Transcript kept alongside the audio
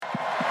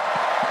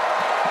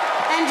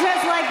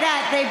just like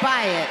that, they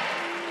buy it.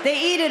 They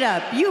eat it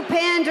up. You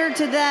pander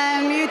to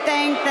them. You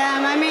thank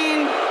them. I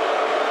mean,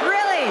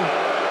 really,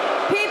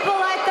 people,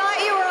 I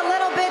thought you were a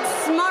little bit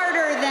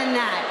smarter than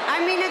that.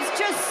 I mean, it's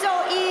just so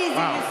easy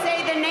to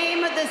say the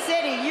name of the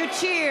city. You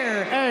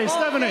cheer. Hey,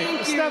 Stephanie,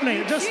 you cheer.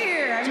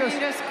 I mean,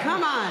 just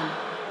come on.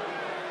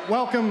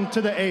 Welcome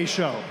to the A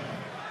Show.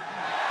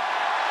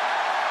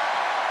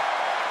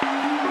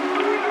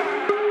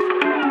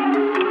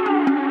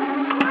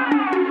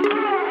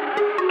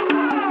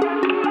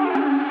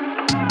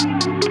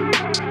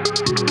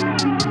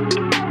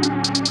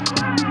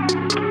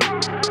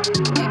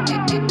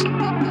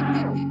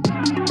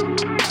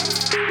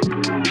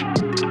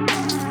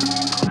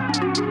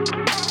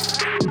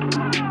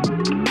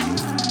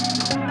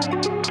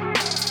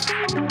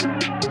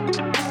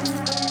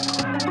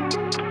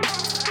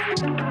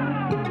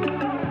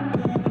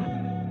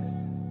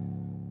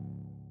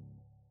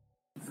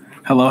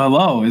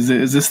 Hello. Is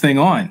this thing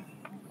on?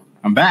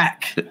 I'm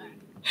back.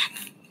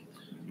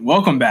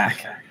 Welcome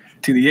back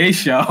to the A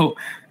Show,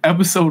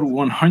 episode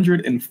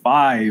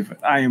 105.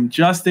 I am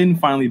Justin,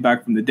 finally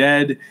back from the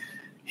dead,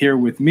 here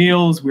with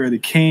Meelz. We're the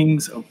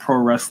kings of pro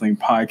wrestling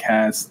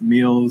podcasts.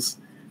 Meelz,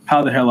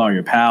 how the hell are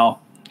you,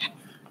 pal?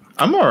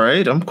 I'm all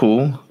right. I'm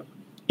cool.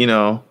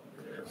 Yeah,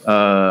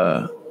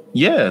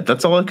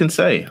 that's all I can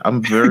say.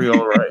 I'm very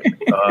all right.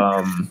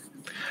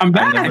 I'm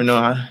back. I never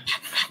know how.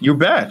 You're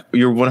back.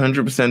 You're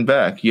 100%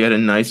 back. You had a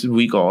nice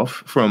week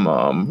off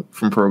from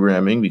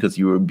programming because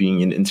you were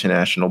being an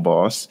international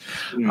boss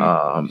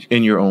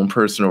in your own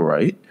personal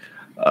right.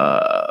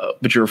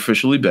 But you're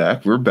officially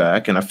back. We're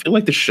back. And I feel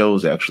like the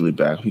show's actually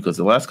back because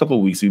the last couple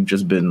of weeks we've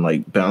just been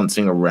like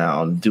bouncing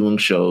around, doing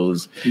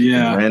shows in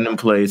random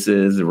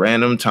places,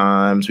 random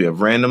times. We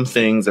have random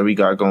things that we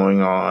got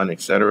going on,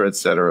 et cetera, et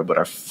cetera. But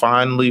I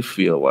finally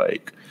feel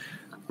like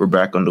we're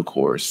back on the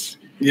course.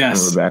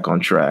 Yes. And we're back on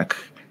track.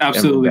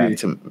 Absolutely. And we're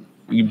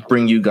back to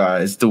bring you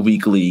guys the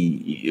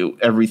weekly,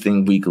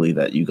 everything weekly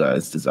that you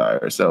guys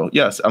desire. So,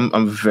 yes,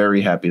 I'm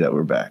very happy that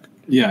we're back.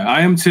 Yeah,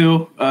 I am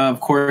too. Of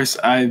course,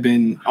 I've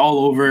been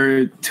all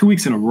over 2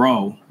 weeks in a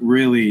row,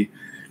 really,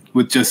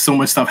 with just so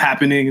much stuff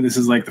happening. This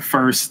is like the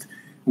first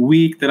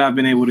week that I've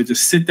been able to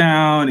just sit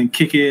down and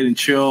kick it and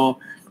chill.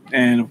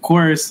 And, of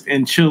course,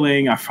 in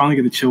chilling, I finally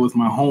get to chill with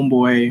my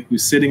homeboy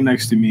who's sitting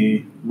next to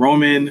me,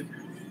 Roman,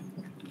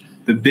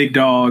 the big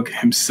dog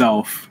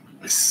himself.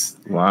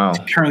 Wow.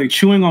 Currently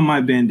chewing on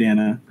my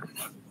bandana.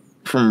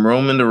 From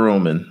Roman to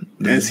Roman.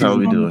 This is how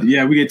we do it.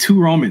 Yeah, we get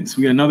two Romans.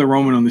 We get another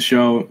Roman on the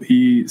show.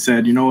 He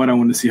said, you know what? I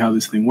want to see how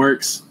this thing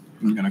works.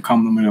 I'm going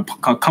to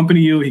accompany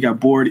you. He got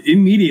bored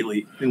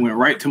immediately and went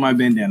right to my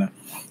bandana.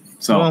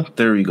 So, well,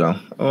 there we go.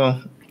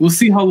 Well, we'll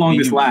see how long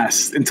this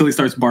lasts until he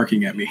starts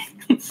barking at me.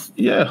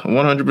 Yeah,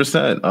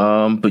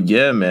 100%. But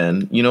yeah,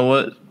 man, you know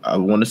what? I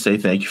want to say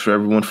thank you for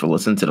everyone for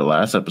listening to the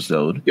last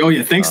episode. Oh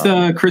yeah, thanks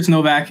to Chris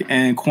Novak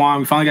and Quan.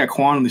 We finally got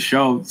Quan on the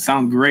show.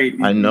 Sounds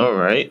great. I know,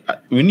 right? I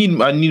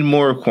need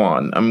more of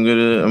Quan. I'm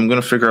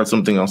gonna figure out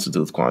something else to do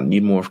with Quan.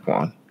 Need more of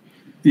Quan.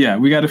 Yeah,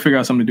 we got to figure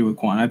out something to do with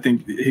Quan. I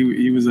think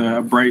he was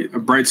a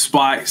bright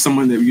spot,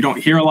 someone that you don't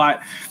hear a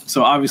lot.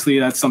 So obviously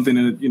that's something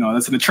that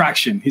that's an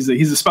attraction. He's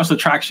a special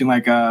attraction,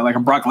 like a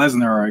Brock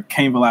Lesnar or a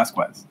Cain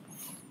Velasquez.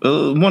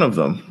 One of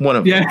them.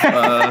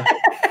 Yeah.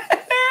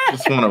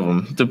 Just one of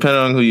them,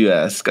 depending on who you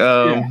ask.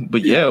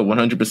 But yeah,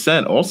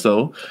 100%.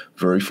 Also,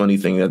 very funny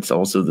thing that's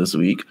also this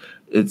week.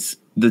 It's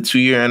the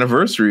 2-year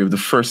anniversary of the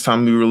first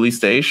time we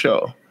released the A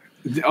Show.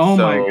 Oh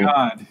my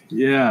God.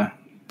 Yeah.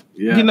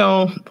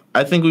 Yeah.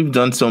 I think we've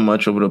done so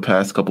much over the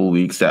past couple of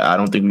weeks that I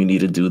don't think we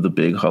need to do the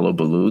big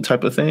hullabaloo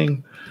type of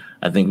thing.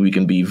 I think we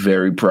can be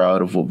very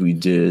proud of what we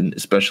did,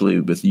 especially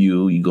with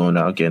you going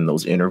out getting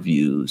those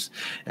interviews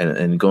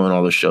and going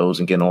all the shows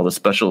and getting all the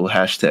special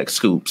hashtag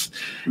scoops.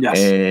 Yes.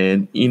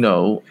 And,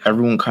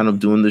 everyone kind of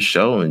doing the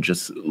show and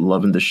just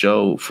loving the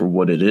show for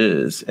what it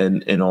is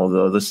and all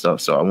the other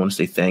stuff. So I want to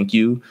say thank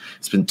you.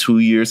 It's been 2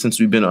 years since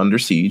we've been under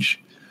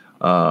siege.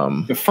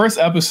 The first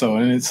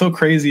episode, and it's so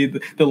crazy.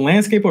 The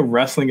landscape of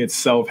wrestling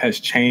itself has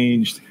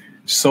changed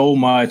so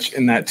much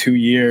in that 2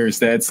 years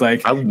that it's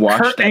like I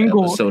watched that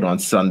episode on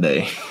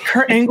Sunday.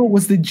 Kurt Angle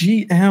was the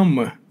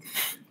GM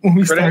when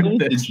we started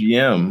this. The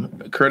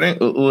GM.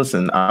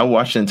 Listen, I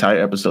watched the entire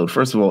episode.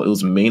 First of all, it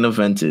was main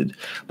evented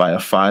by a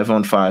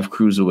 5-on-5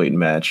 cruiserweight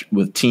match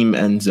with Team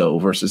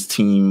Enzo versus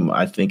Team,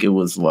 I think it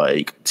was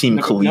like Team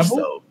Kalisto.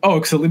 Neville? Oh,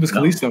 it was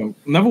Kalisto.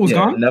 Neville was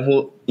gone?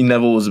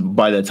 Neville was,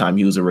 by that time,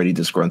 he was already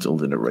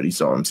disgruntled and already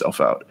saw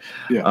himself out.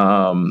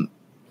 Yeah.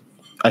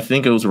 I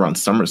think it was around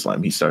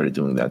SummerSlam he started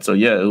doing that. So,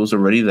 yeah, it was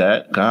already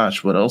that.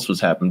 Gosh, what else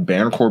was happening?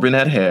 Baron Corbin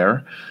had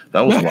hair.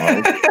 That was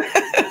wild.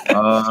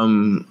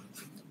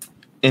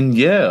 And,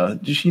 yeah,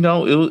 just, it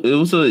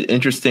was an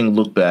interesting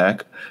look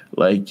back.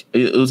 Like,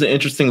 it was an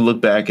interesting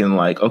look back and,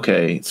 like,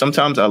 okay,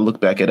 sometimes I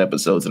look back at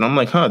episodes and I'm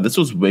like, this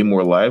was way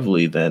more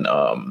lively than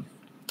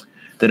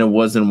it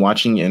was in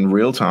watching in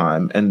real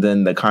time. And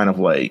then the kind of,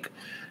 like,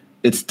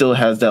 it still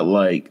has that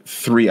like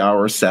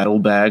 3-hour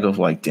saddlebag of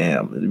like,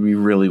 damn, we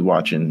really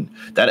watching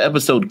that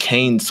episode.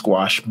 Kane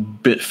squash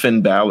bit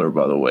Finn Balor,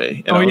 by the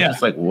way. And I was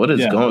just like, what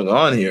is going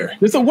on here?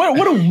 So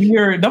what a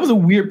weird, that was a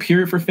weird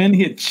period for Finn.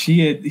 He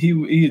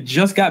had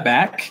just got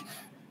back.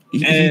 He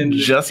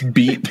just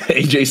beat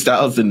AJ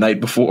Styles the night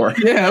before.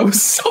 Yeah, it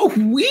was so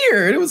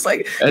weird. It was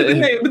like,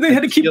 but they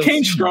had to keep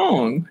Kane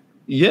strong.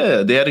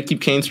 Yeah, they had to keep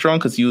Kane strong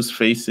because he was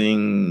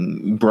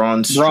facing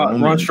Braun Strowman.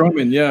 Braun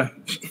Strowman, yeah.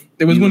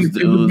 It was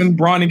when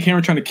Braun and Kane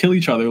were trying to kill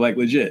each other, like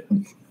legit.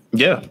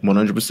 Yeah,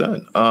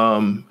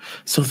 100%.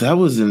 So that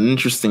was an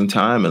interesting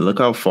time, and look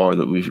how far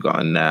that we've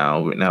gone now.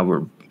 We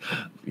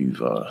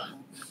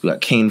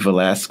got Cain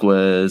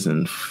Velasquez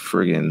and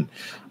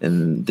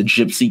the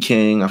Gypsy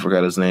King. I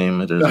forgot his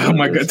name. Oh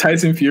my God,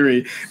 Tyson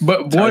Fury.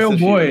 But boy, oh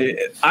boy,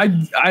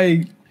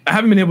 I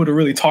haven't been able to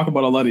really talk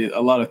about a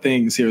lot of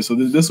things here. So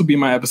this will be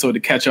my episode to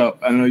catch up.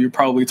 I know you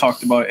probably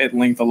talked about at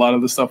length a lot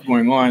of the stuff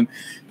going on.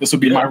 This will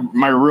be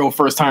my real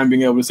first time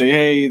being able to say,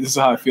 hey, this is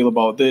how I feel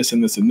about this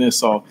and this and this.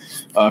 So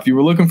if you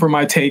were looking for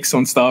my takes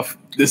on stuff,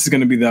 this is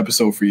going to be the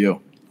episode for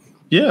you.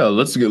 Yeah,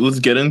 let's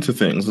get into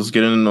things. Let's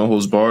get into No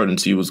Holds Barred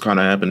and see what's kind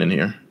of happening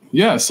here.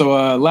 Yeah,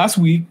 so last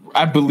week,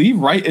 I believe,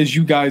 right as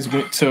you guys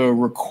went to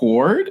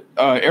record,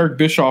 Eric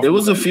Bischoff. It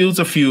was a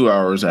few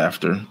hours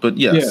after, but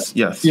yes.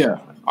 Yeah.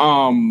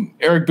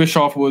 Eric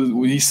Bischoff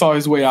he saw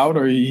his way out,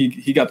 or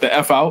he got the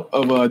F out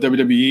of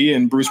WWE,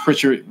 and Bruce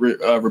Pritchard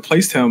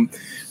replaced him.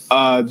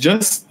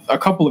 Just a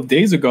couple of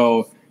days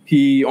ago,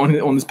 he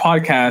on this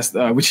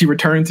podcast, which he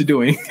returned to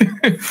doing,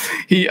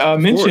 he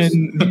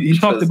mentioned he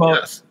talked about.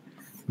 Yes.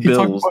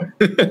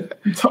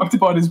 He talked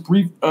about his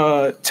brief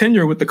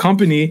tenure with the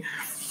company.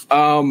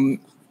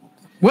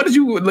 What did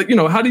you like?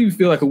 How do you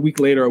feel like a week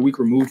later, a week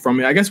removed from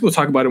it? I guess we'll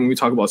talk about it when we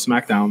talk about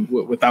SmackDown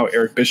without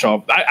Eric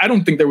Bischoff. I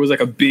don't think there was like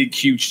a big,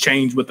 huge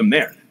change with him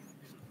there.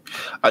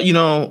 In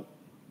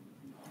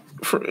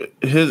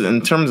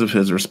terms of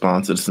his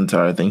response to this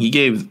entire thing, he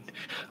gave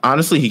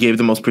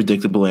the most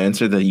predictable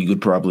answer that you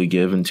could probably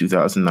give in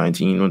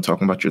 2019 when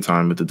talking about your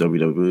time with the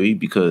WWE,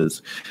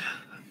 because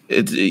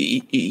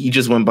he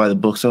just went by the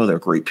books. Oh, they're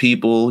great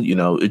people.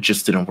 It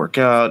just didn't work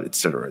out, et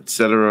cetera, et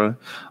cetera.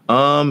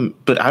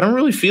 But I don't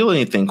really feel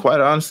anything. Quite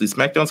honestly,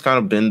 SmackDown's kind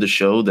of been the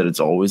show that it's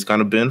always kind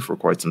of been for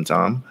quite some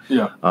time.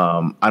 Yeah.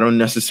 I don't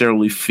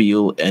necessarily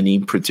feel any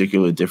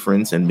particular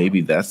difference, and maybe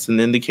that's an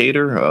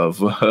indicator of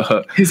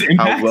his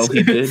impact. How well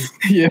he did.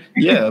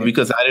 Yeah,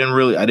 because I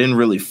didn't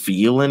really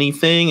feel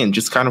anything, and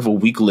just kind of a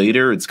week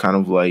later, it's kind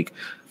of like,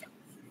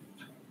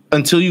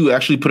 until you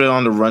actually put it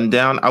on the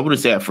rundown, I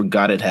wouldn't say I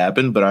forgot it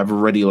happened, but I've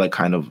already like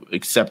kind of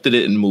accepted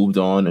it and moved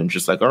on, and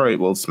just like, all right,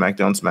 well,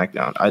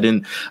 SmackDown. I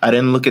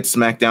didn't look at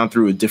SmackDown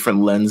through a different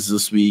lens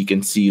this week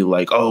and see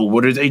like, oh,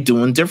 what are they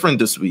doing different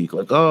this week?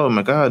 Like, oh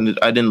my God,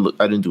 I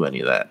didn't do any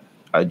of that.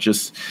 I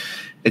just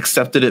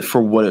accepted it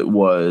for what it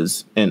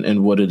was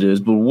and what it is.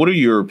 But what are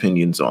your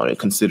opinions on it,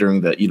 considering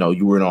that,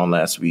 you weren't on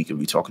last week and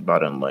we talked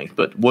about it in length,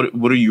 but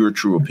what are your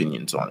true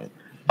opinions on it?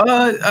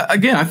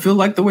 Again, I feel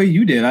like the way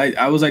you did.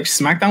 I was like,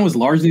 SmackDown was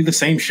largely the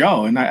same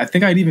show, and I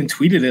think I'd even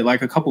tweeted it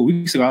like a couple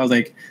weeks ago. I was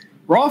like,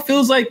 Raw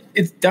feels like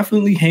it's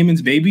definitely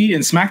Heyman's baby,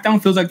 and SmackDown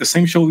feels like the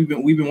same show we've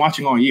been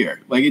watching all year.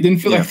 Like, it didn't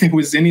feel like there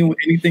was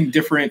anything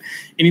different.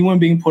 Anyone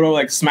being put over.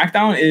 Like,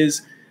 SmackDown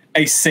is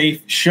a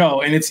safe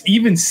show, and it's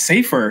even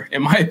safer,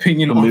 in my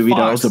opinion. Well, maybe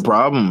that was the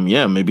problem.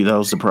 Yeah, maybe that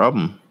was the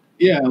problem.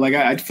 Yeah, like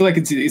I feel like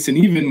it's an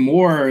even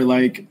more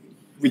like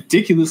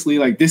ridiculously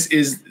like, this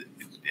is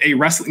a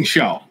wrestling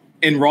show.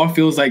 And Raw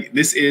feels like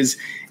this is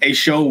a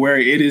show where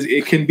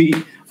it can be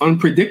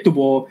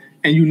unpredictable,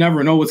 and you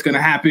never know what's going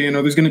to happen,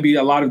 or there's going to be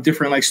a lot of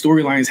different like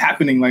storylines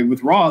happening. Like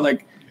with Raw,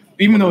 like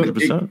even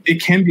 100%. Though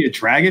it can be a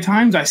drag at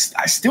times, I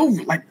still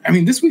like. I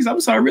mean, this week's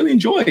episode I really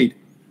enjoyed.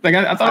 Like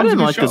I thought I didn't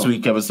it was a like show. This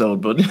week's episode,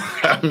 but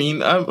I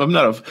mean, I'm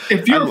not a.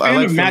 If you're a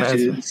fan of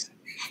matches,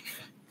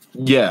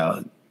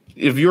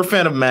 if you're a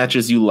fan of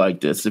matches, you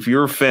like this. If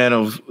you're a fan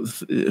of.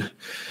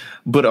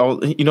 But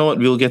you know what?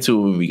 We'll get to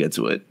it when we get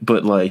to it.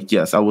 But like,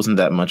 yes, I wasn't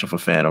that much of a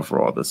fan of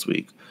Raw this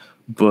week.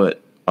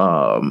 But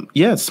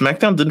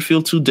SmackDown didn't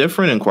feel too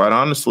different. And quite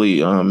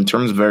honestly, in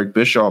terms of Eric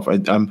Bischoff, I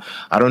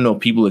don't know.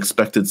 People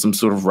expected some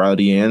sort of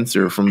rowdy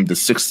answer from the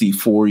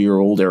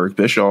 64-year-old Eric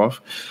Bischoff,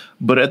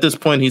 but at this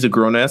point, he's a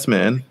grown ass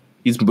man.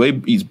 He's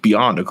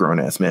beyond a grown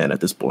ass man at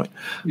this point.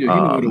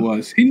 Yeah, he knew what it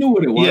was. He knew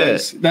what it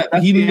was. Yeah,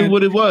 he knew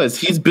what it was.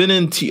 He's been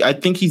in. I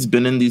think he's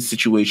been in these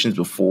situations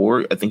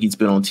before. I think he's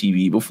been on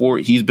TV before.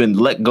 He's been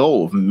let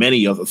go of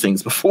many other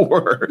things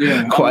before.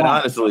 Yeah, quite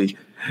honestly,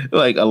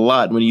 like a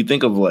lot. When you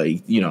think of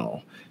like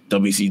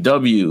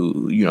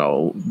WCW,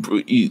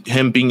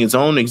 him being his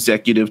own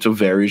executive to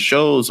various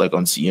shows like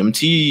on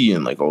CMT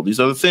and like all these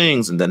other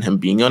things, and then him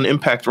being on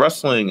Impact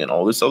Wrestling and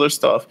all this other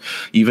stuff.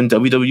 Even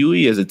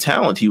WWE as a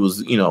talent, he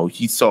was,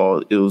 he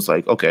saw it was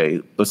like,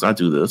 okay, let's not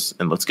do this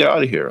and let's get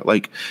out of here.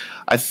 Like,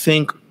 I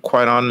think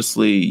quite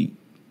honestly,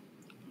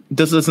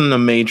 this isn't a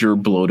major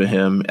blow to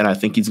him, and I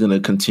think he's going to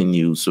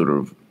continue sort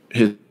of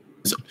his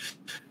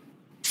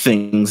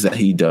things that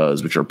he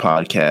does, which are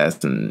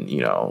podcasts and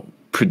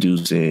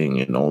producing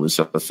and all this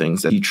other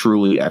things that he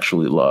truly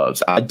actually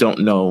loves. I don't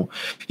know.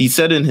 He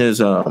said in his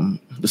the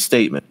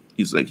statement,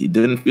 he's like, he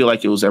didn't feel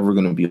like it was ever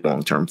going to be a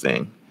long-term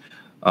thing.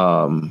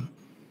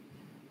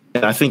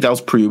 And I think that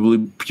was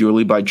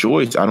purely by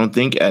choice. I don't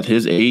think at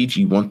his age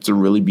he wants to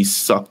really be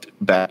sucked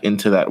back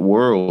into that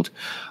world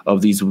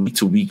of these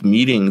week-to-week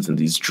meetings and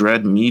these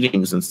dread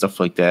meetings and stuff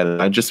like that. And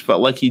I just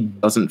felt like he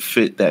doesn't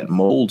fit that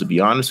mold, to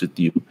be honest with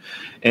you.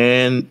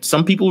 And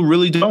some people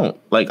really don't.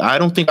 Like, I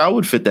don't think I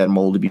would fit that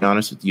mold, to be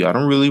honest with you. I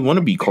don't really want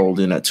to be called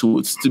in at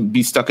 2, to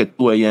be stuck at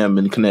 2 a.m.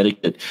 in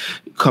Connecticut,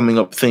 coming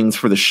up things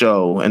for the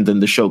show, and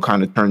then the show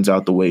kind of turns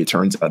out the way it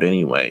turns out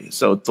anyway.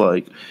 So it's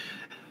like,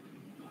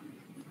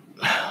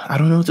 I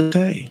don't know what to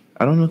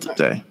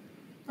say.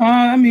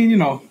 I mean,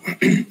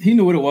 he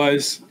knew what it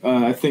was.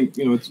 I think,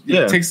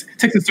 it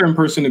takes a certain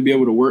person to be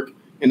able to work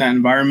in that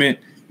environment.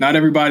 Not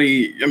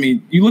everybody. I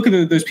mean, you look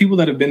at there's people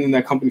that have been in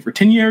that company for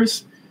 10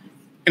 years,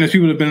 and there's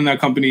people that have been in that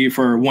company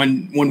for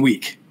one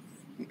week.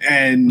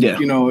 And,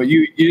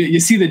 you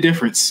see the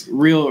difference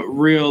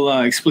real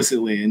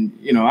explicitly. And,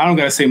 I don't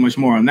got to say much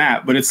more on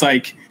that, but it's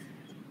like,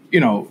 you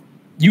know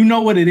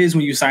what it is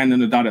when you sign on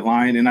the dotted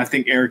line. And I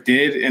think Eric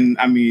did. And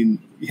I mean,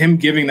 him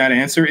giving that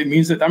answer, it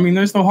means that,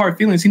 there's no hard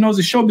feelings. He knows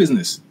it's show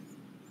business.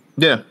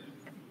 Yeah.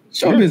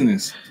 Show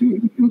business.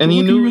 And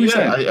he knew,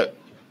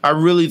 I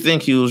really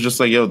think he was just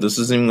like, yo, this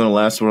isn't even going to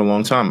last for a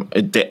long time. I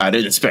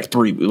didn't expect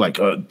 3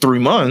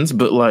 months,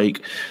 but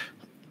like,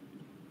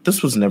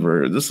 this was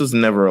never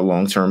a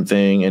long-term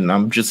thing. And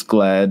I'm just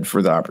glad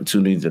for the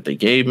opportunity that they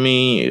gave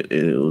me.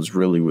 It was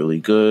really,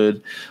 really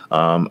good.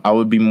 I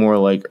would be more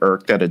like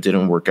irked that it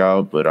didn't work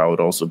out, but I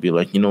would also be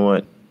like, you know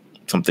what?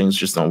 Some things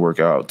just don't work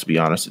out, to be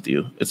honest with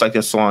you. It's like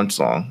that Solange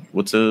song.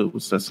 What's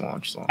that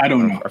Solange song? I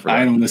don't know.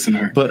 I don't listen to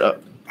her.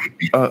 But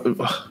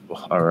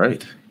all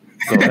right.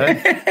 Go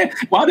ahead.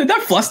 Wow, did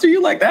that fluster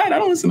you like that? I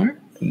don't listen to her.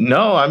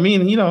 No, I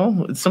mean,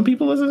 some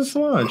people listen to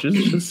Solange.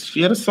 It's just,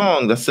 she had a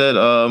song that said,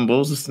 what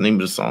was the name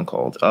of the song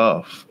called?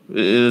 Oh,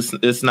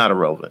 it's not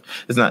irrelevant.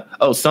 It's not.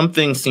 Oh, some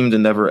things seem to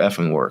never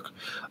effing work.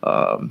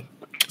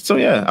 So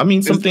yeah, I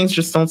mean, some things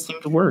just don't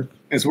seem to work.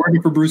 It's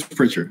working for Bruce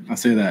Pritchard. I'll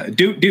say that.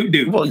 Do.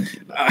 Well,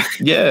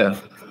 yeah.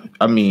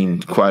 I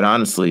mean, quite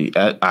honestly,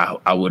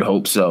 I would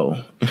hope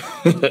so.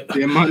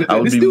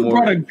 This dude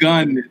brought a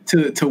gun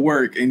to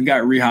work and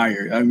got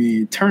rehired. I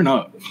mean, turn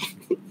up.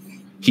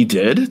 He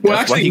did?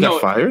 That's why he got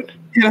fired?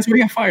 Yeah, that's why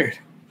he got fired.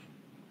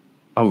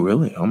 Oh,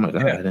 really? Oh, my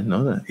God. Yeah. I didn't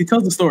know that. He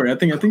tells the story. I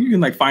think you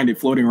can find it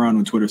floating around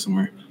on Twitter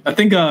somewhere. I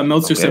think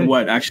Meelz Justin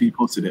actually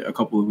posted it a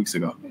couple of weeks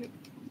ago.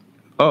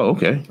 Oh,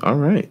 okay. All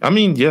right. I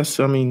mean, yes.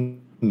 I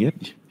mean, yeah.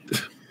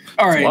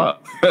 All right. All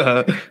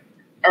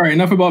right.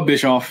 Enough about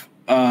Bischoff.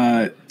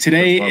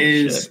 Today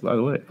is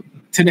the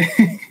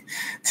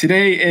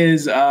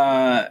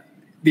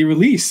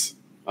release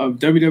of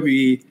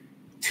WWE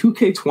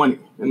 2K20.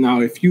 And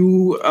now, if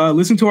you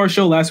listened to our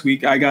show last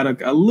week, I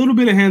got a little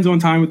bit of hands-on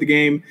time with the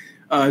game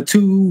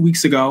 2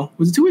 weeks ago.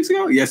 Was it 2 weeks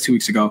ago? Yes, 2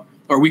 weeks ago.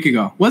 Or a week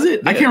ago. Was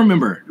it? Yeah. I can't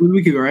remember. It was a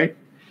week ago, right?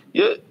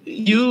 Yeah,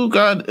 you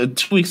got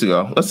 2 weeks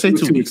ago. Let's say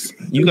 2 weeks.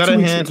 You got a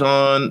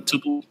hands-on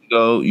 2 weeks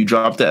ago. You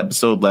dropped the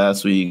episode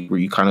last week where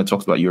you kind of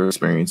talked about your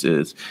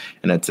experiences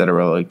and et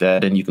cetera like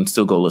that. And you can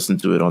still go listen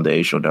to it on the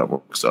A Show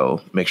Network. So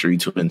make sure you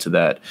tune into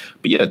that.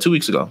 But yeah, 2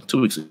 weeks ago.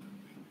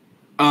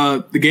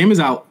 The game is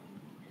out.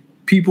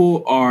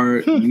 People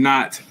are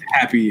not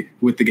happy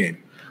with the game.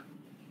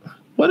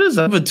 What is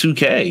up with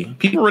 2K?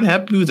 People weren't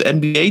happy with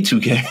NBA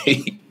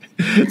 2K.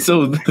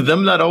 So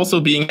them not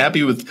also being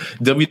happy with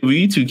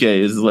WWE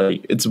 2K is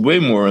like, it's way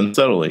more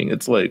unsettling.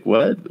 It's like,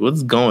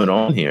 what's going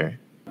on here?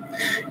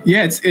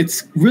 Yeah,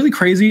 it's really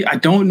crazy. I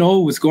don't know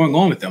what's going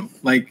on with them.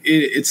 Like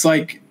it's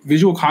like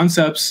Visual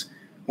Concepts.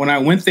 When I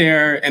went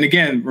there, and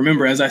again,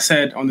 remember, as I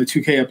said on the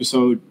 2K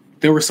episode,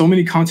 there were so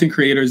many content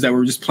creators that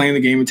were just playing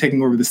the game and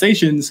taking over the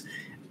stations.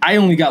 I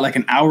only got like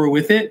an hour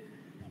with it,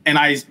 and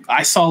I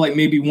saw like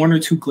maybe 1 or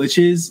 2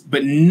 glitches,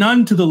 but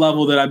none to the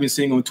level that I've been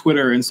seeing on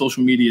Twitter and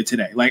social media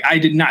today. Like, I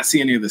did not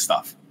see any of this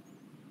stuff.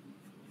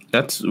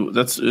 It's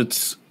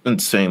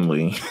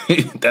insanely.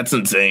 That's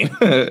insane.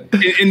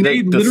 And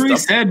they literally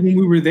said when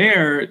we were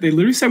there,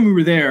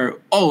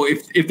 oh,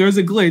 if there's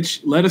a glitch,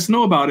 let us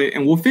know about it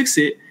and we'll fix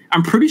it.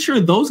 I'm pretty sure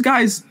those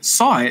guys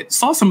saw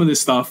some of this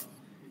stuff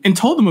and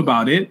told them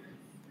about it.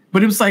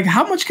 But it was like,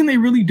 how much can they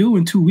really do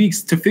in 2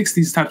 weeks to fix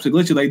these types of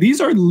glitches? Like,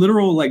 these are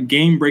literal, like,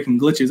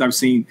 game-breaking glitches. I've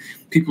seen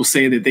people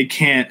say that they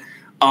can't,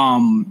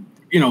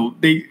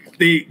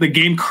 the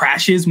game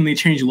crashes when they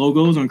change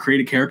logos on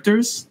created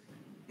characters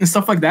and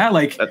stuff like that.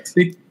 Like,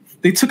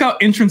 they took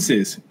out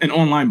entrances in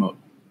online mode.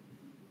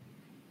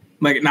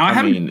 Like, now I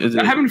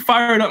haven't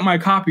fired up my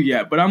copy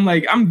yet, but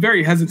I'm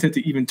very hesitant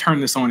to even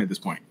turn this on at this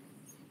point.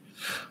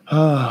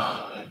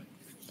 I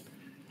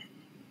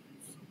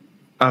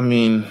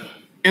mean...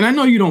 And I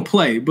know you don't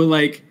play, but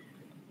like,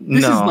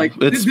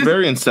 it's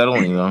very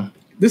unsettling though.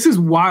 This is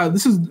wild.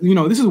 This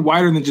is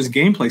wider than just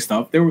gameplay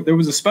stuff. There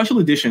was a special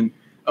edition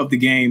of the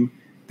game,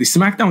 the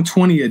Smackdown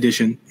 20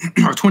 edition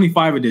or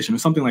 25 edition or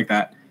something like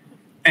that.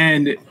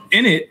 And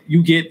in it,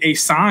 you get a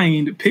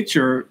signed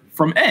picture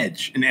from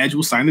Edge, and Edge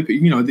will sign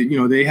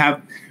they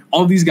have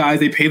all these guys.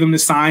 They pay them to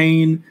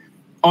sign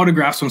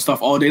autographs and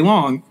stuff all day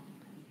long.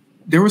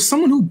 There was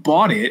someone who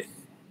bought it,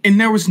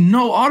 and there was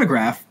no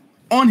autograph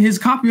on his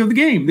copy of the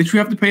game that you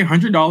have to pay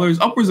 $100,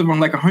 upwards of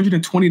like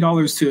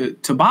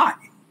 $120 to buy.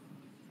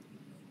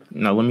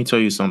 Now, let me tell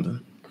you something.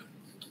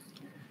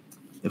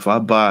 If I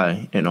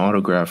buy an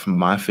autograph from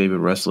my favorite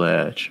wrestler,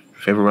 Edge,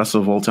 favorite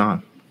wrestler of all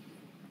time,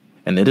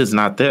 and it is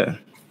not there,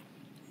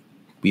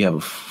 we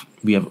have.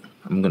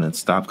 I'm gonna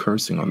stop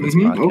cursing on this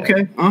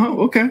podcast.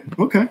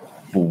 Okay.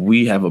 But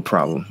we have a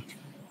problem.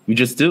 We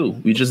just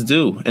do.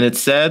 And it's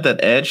sad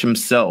that Edge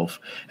himself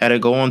had to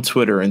go on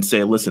Twitter and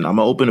say, "Listen, I'm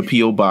gonna open a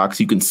PO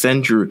box. You can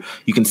send your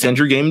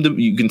game to,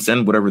 you can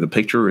send whatever, the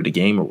picture or the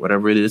game or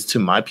whatever it is, to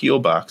my PO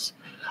box.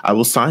 I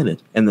will sign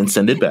it and then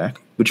send it back."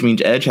 Which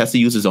means Edge has to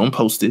use his own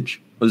postage,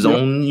 his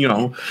own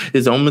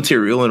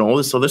material, and all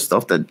this other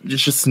stuff that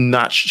just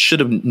should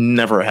have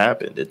never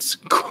happened.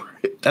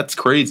 That's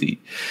crazy.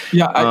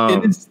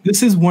 Yeah,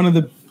 this is one of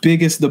the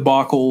biggest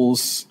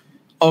debacles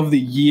of the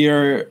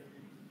year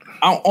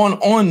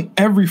on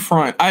every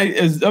front.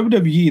 As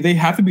WWE, they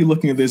have to be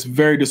looking at this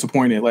very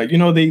disappointed. Like,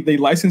 they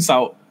license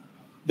out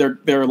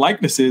their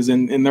likenesses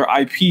and their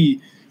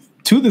IP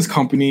to this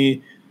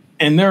company.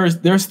 And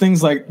there's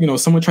things like,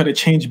 someone tried to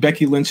change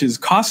Becky Lynch's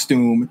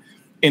costume,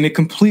 and it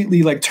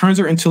completely like turns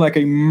her into like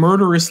a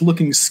murderous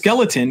looking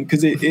skeleton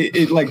because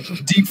it like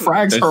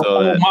defrags her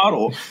whole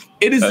model.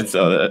 I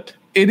saw that.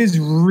 It is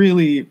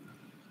really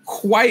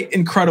quite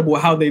incredible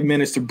how they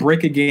managed to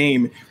break a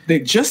game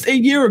that just a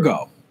year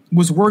ago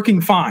was working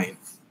fine.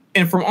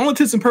 And from all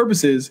intents and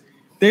purposes,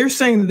 they're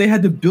saying that they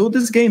had to build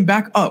this game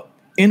back up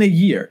in a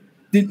year.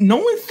 Did no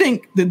one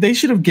think that they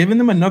should have given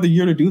them another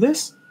year to do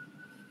this?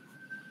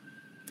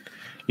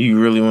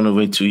 You really want to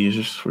wait 2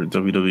 years for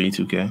WWE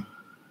 2K?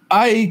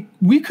 I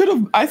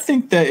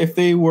think that if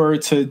they were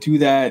to do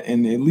that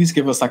and at least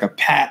give us like a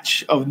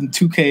patch of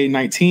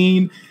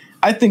 2K19,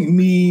 I think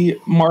me,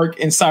 Mark,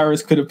 and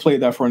Cyrus could have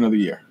played that for another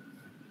year.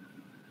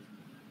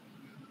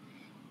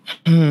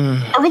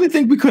 I really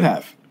think we could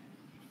have.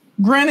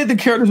 Granted, the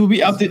characters will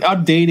be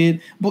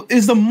outdated, but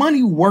is the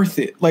money worth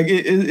it? Like,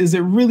 is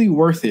it really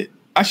worth it?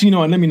 Actually,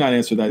 let me not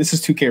answer that. This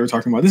is 2K we're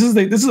talking about. This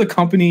is a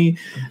company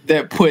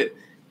that put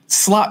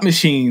slot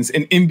machines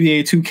in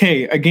NBA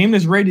 2K, a game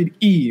that's rated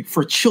E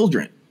for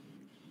children.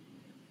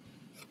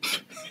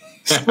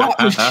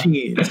 Slot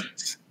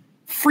machines.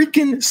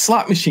 Freaking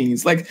slot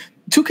machines. Like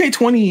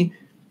 2K20,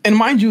 and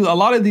mind you, a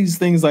lot of these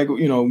things, like,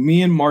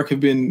 me and Mark we've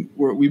been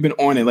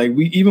on it. Like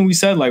we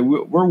said, like,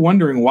 we're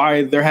wondering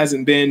why there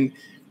hasn't been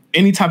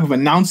any type of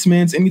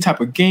announcements, any type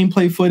of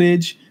gameplay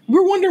footage.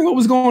 We're wondering what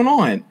was going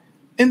on.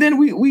 And then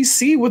we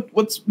see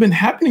what's been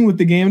happening with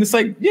the game, and it's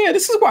like, yeah,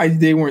 this is why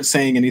they weren't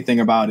saying anything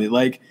about it.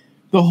 Like,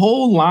 the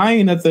whole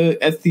line at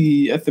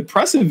the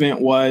press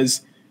event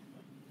was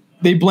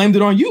they blamed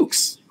it on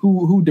Ukes,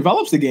 who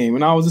develops the game.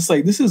 And I was just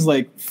like, this is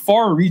like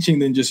far reaching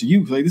than just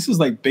Ukes. Like, this is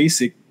like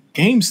basic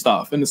game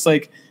stuff. And it's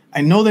like,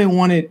 I know they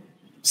wanted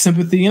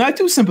sympathy, and I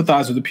do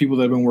sympathize with the people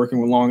that have been working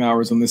with long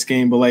hours on this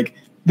game, but like,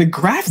 the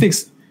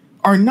graphics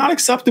are not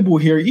acceptable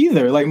here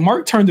either. Like,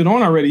 Mark turned it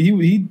on already.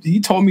 He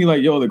told me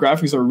like, yo, the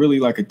graphics are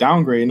really like a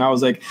downgrade. And I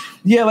was like,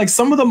 yeah, like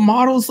some of the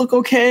models look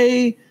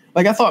okay.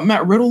 Like, I thought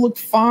Matt Riddle looked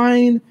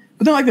fine.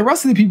 But then, like, the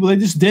rest of the people, they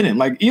just didn't.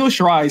 Like, Io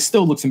Shirai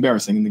still looks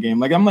embarrassing in the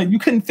game. Like, I'm like, you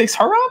couldn't fix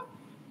her up?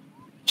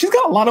 She's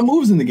got a lot of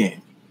moves in the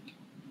game.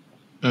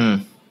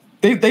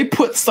 They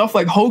put stuff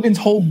like Hogan's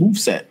whole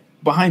moveset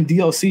behind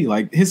DLC.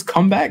 Like, his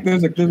comeback,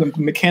 there's a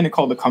mechanic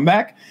called the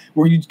comeback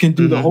where you can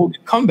do the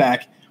Hogan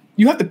comeback.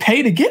 You have to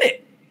pay to get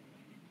it.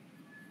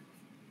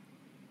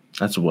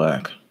 That's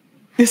whack.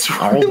 It's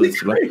really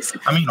crazy.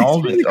 I mean, all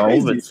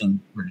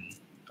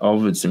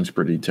of it seems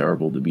pretty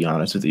terrible, to be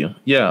honest with you.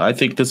 Yeah, I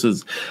think this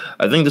is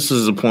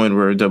a point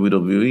where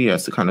WWE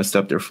has to kind of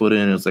step their foot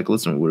in. It's like,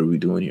 listen, what are we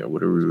doing here?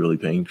 What are we really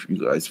paying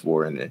you guys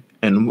for? And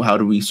how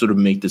do we sort of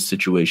make this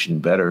situation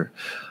better?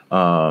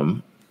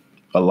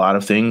 A lot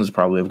of things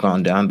probably have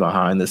gone down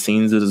behind the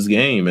scenes of this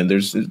game, and there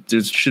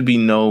should be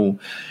no.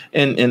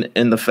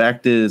 And the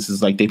fact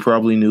is like, they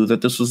probably knew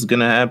that this was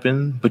going to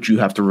happen, but you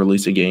have to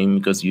release a game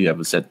because you have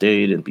a set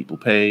date and people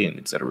pay and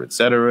et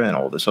cetera, and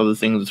all this other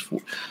things.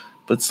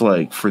 But it's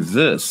like, for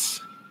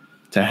this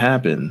to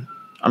happen,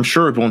 I'm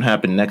sure it won't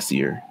happen next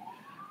year.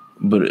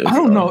 But I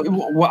don't know.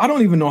 Well, I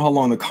don't even know how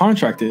long the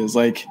contract is.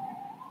 Like,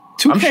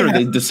 2K I'm sure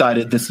they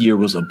decided this year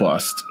was a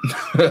bust.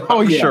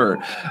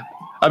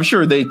 I'm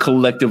sure they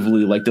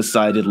collectively like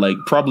decided like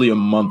probably a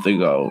month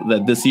ago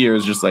that this year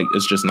is just like,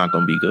 it's just not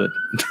going to be good.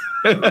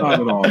 Not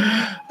at all.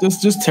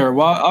 Just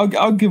terrible.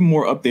 I'll give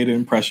more updated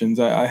impressions.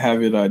 I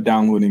have it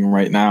downloading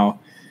right now,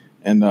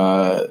 and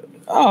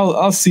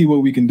I'll see what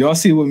we can do. I'll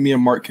see what me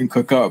and Mark can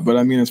cook up. But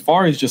I mean, as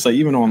far as just like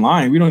even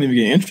online, we don't even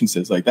get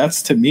entrances. Like,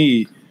 that's, to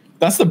me,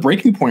 that's the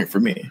breaking point for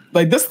me.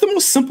 Like, that's the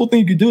most simple thing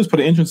you could do is put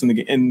an entrance in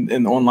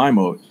the online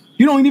mode.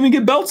 You don't even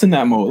get belts in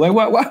that mode. Like,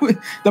 why would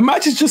the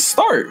matches just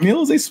start?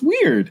 Meelz, it's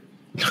weird.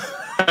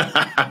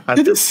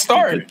 They just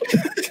start.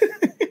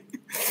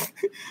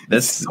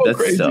 That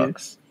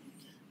sucks.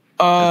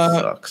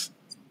 That sucks.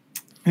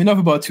 Enough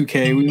about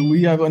 2K.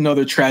 We have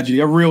another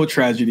tragedy, a real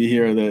tragedy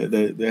here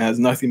that has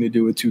nothing to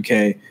do with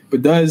 2K,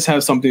 but does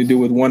have something to do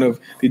with one of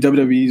the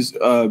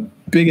WWE's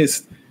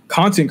biggest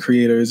content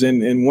creators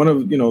and one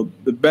of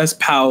the best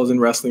pals in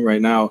wrestling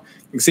right now.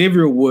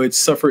 Xavier Woods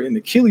suffered an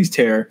Achilles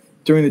tear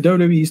during the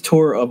WWE's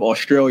tour of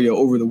Australia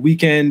over the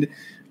weekend.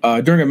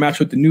 During a match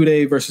with the New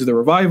Day versus the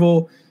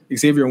Revival,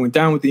 Xavier went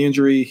down with the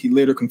injury. He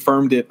later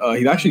confirmed it.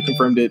 He actually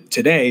confirmed it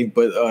today,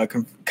 but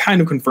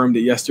kind of confirmed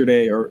it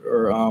yesterday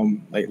or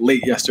like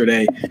late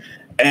yesterday.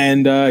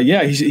 And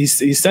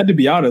he's said to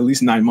be out at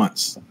least 9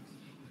 months.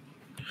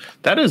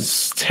 That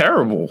is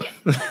terrible.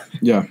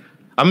 Yeah.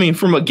 I mean,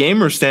 from a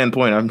gamer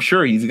standpoint, I'm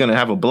sure he's going to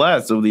have a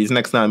blast over these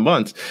next 9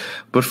 months.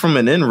 But from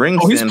an in-ring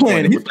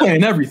standpoint... He's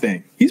playing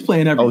everything. He's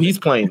playing everything. Oh, he's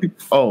playing...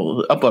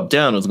 Oh, up,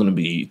 down is going to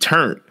be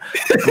turned.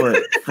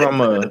 But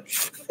from a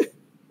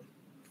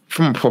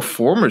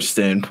performer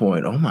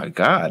standpoint, oh my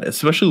God,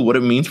 especially what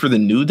it means for the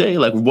New Day.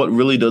 Like, what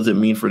really does it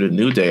mean for the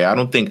New Day? I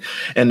don't think...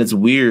 And it's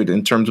weird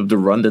in terms of the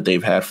run that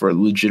they've had for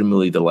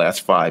legitimately the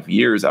last 5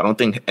 years. I don't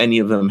think any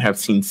of them have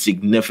seen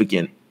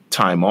significant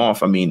time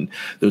off. I mean,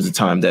 there was a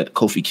time that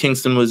Kofi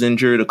Kingston was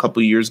injured a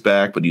couple of years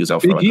back, but he was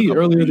out for like a couple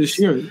earlier this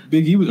year.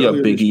 Big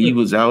E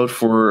was out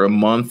for a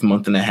month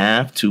and a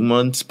half, 2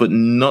 months, but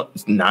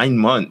not 9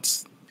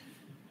 months.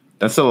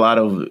 That's a lot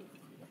of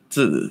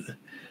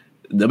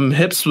them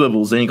hip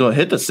swivels ain't gonna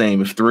hit the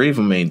same if 3 of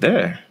them ain't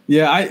there.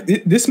 Yeah,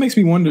 this makes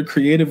me wonder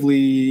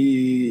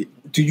creatively,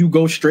 do you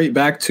go straight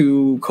back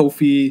to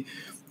Kofi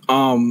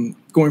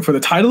going for the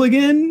title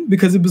again?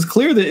 Because it was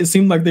clear that it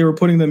seemed like they were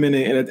putting them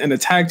in a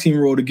tag team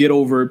role to get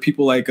over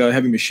people like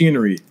Heavy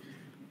Machinery.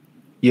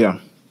 Yeah.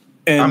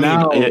 And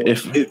now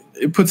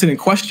it puts it in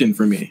question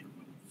for me.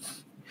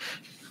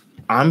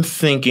 I'm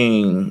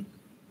thinking,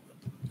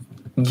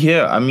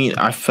 yeah, I mean,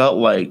 I felt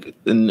like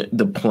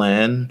the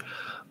plan,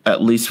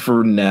 at least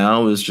for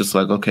now, is just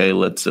like, okay,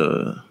 let's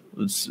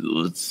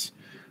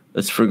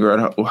figure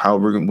out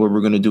what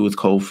we're going to do with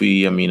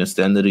Kofi. I mean, it's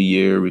the end of the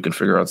year. We can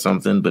figure out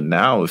something. But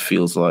now it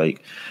feels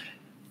like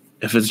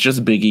if it's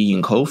just Big E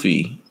and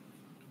Kofi,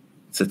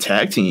 it's a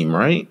tag team,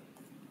 right?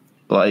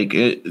 Like,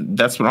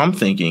 that's what I'm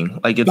thinking.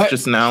 Like, it's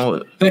just now.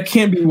 That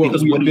can't be what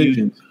we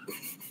envisioned.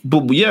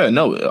 But yeah,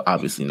 no,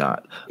 obviously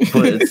not.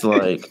 But it's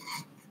like,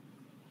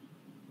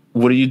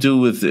 what do you do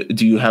with it?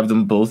 Do you have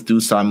them both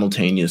do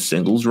simultaneous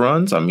singles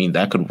runs? I mean,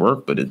 that could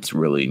work, but it's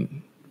really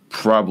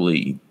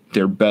probably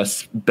their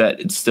best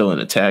bet. It's still in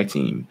a tag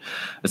team,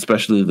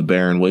 especially the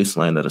barren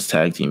wasteland that is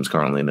tag teams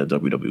currently in the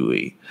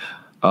WWE.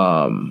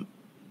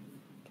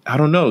 I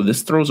don't know.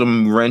 This throws a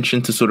wrench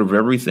into sort of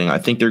everything. I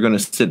think they're going to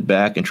sit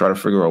back and try to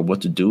figure out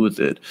what to do with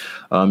it.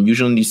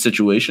 Usually in these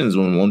situations,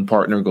 when one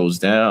partner goes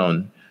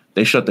down,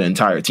 they shut the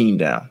entire team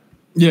down.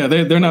 Yeah,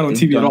 they're not on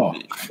TV at all.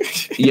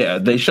 Yeah,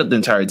 they shut the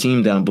entire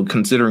team down. But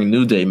considering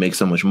New Day makes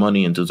so much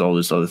money and does all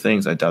these other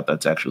things, I doubt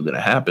that's actually going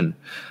to happen.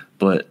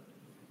 But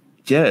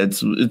yeah,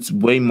 it's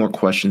way more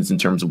questions in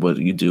terms of what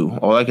you do.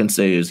 All I can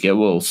say is get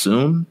well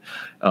soon.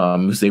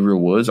 Xavier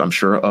Woods, I'm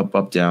sure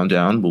up,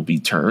 down will be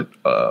turned.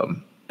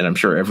 And I'm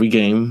sure every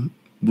game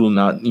will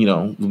not,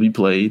 will be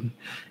played.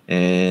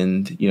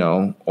 And,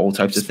 all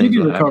types of things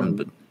will happen.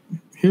 But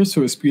here's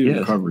to a speedy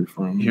recovery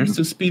from him. Here's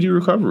to speedy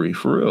recovery,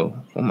 for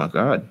real. Oh, my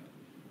God.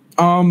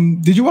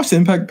 Did you watch the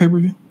Impact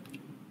pay-per-view?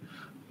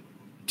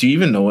 Do you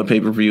even know what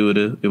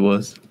pay-per-view it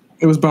was?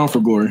 It was Bound for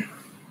Glory.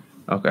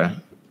 Okay.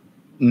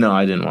 No,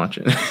 I didn't watch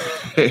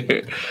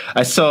it.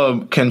 I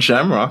saw Ken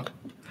Shamrock.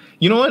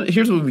 You know what?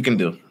 Here's what we can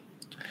do.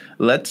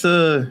 Let's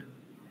let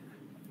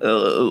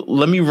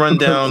me run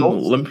down.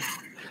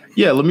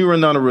 Let me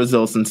run down the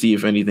results and see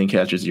if anything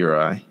catches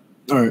your eye.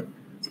 All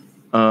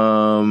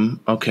right.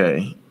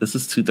 Okay. This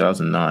is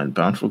 2009.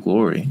 Bound for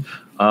Glory.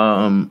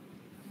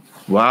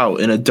 Wow.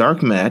 In a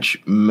dark match,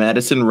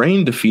 Madison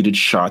Rayne defeated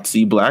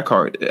Shotzi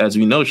Blackheart. As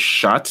we know,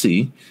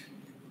 Shotzi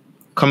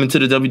coming to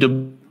the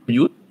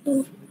WWE.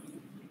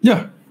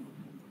 Yeah.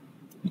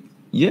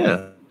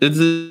 Yeah.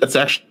 It's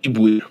actually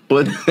weird,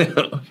 but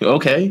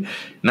okay.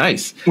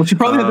 Nice. Well, she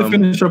probably had to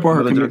finish up all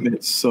her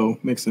commitments, so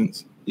makes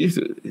sense.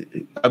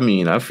 I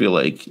mean, I feel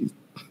like,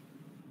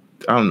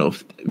 I don't know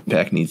if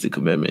Impact needs a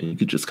commitment. You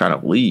could just kind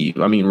of leave.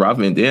 I mean, Rob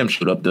Van Dam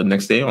showed up the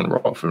next day on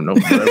Raw for no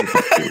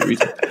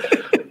reason.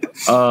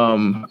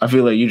 I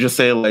feel like you just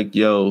say like,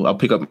 yo, I'll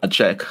pick up my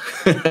check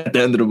at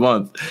the end of the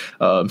month.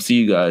 See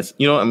you guys.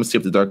 You know what? I'm going to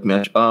skip the dark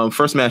match.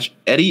 First match,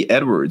 Eddie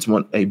Edwards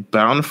won a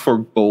Bound for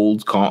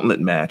Gold gauntlet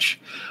match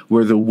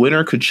where the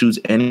winner could choose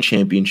any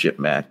championship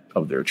match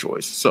of their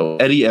choice. So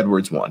Eddie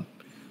Edwards won.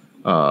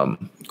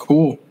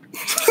 Cool.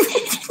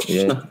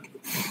 Yeah.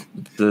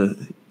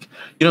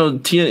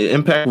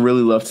 Impact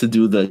really loves to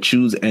do the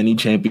choose any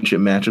championship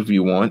match if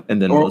you want,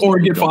 and then or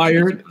get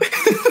fired.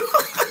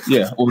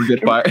 Yeah, or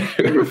get fired.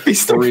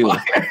 For real.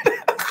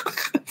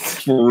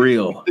 For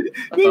real.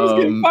 Niggas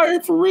getting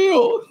fired for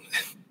real.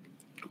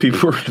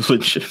 People are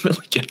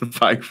legitimately getting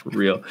fired for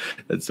real.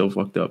 That's so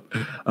fucked up.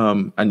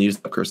 I need to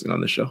stop cursing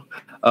on this show.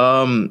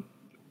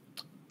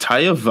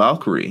 Taya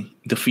Valkyrie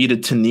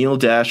defeated Tennille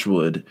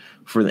Dashwood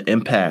for the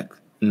Impact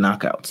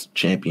Knockouts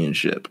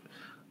Championship.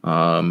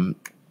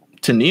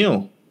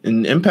 Tenille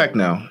in Impact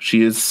now.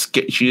 She has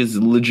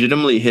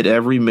legitimately hit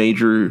every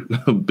major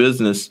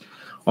business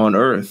on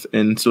Earth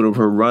in sort of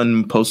her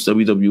run post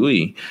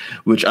WWE,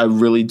 which I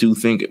really do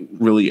think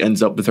really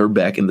ends up with her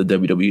back in the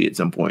WWE at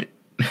some point.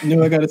 You know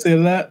what I got to say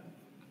to that?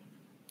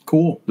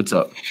 Cool. What's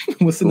up?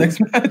 What's the next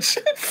match?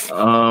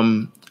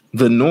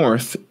 The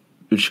North,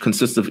 which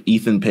consists of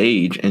Ethan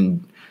Page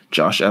and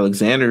Josh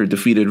Alexander,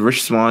 defeated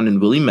Rich Swann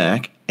and Willie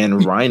Mack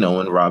and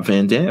Rhino and Rob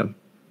Van Dam.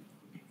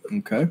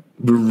 Okay.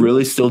 We're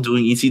really still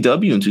doing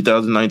ECW in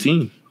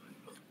 2019.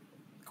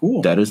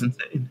 Cool. That is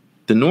insane.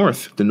 The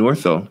North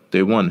though,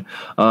 they won.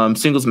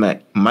 Singles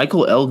match.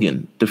 Michael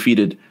Elgin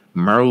defeated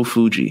Maru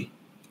Fuji.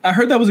 I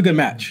heard that was a good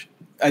match.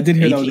 I did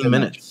hear that was a good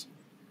minutes. Match.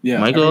 Yeah.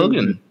 Michael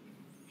Elgin.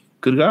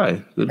 Good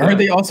guy. I heard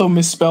they also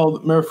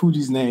misspelled Maru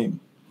Fuji's name.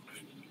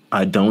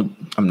 I'm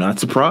not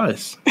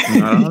surprised. I'm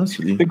not honest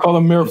with you. They call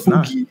him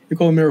Marufuji. They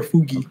call him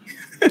Marufugi.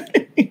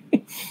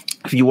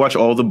 If you watch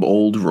all the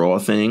old Raw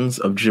things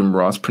of Jim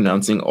Ross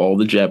pronouncing all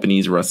the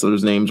Japanese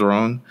wrestlers' names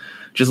wrong,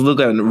 just look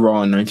at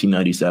Raw in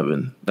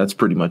 1997. That's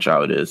pretty much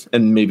how it is.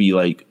 And maybe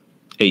like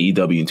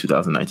AEW in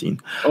 2019.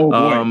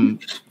 Oh,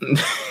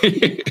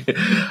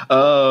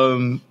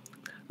 boy.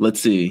 Let's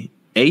see.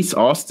 Ace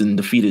Austin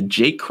defeated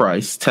Jake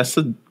Christ,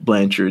 Tessa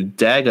Blanchard,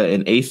 Daga,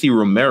 and AC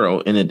Romero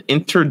in an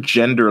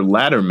intergender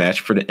ladder match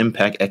for the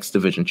Impact X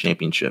Division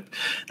Championship.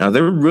 Now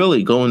they're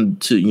really going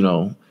to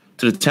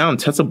the town.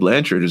 Tessa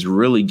Blanchard is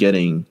really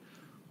getting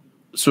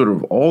sort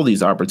of all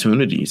these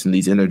opportunities in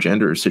these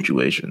intergender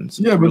situations.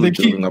 Yeah, but really they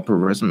keep building up her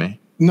resume.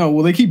 No,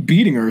 well, they keep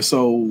beating her.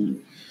 So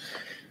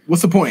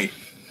what's the point?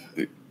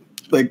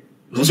 Like,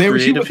 she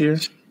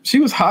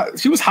was hot.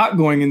 She was hot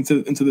going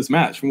into this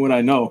match, from what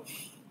I know.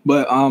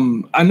 But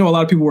I know a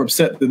lot of people were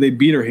upset that they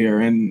beat her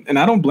here, and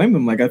I don't blame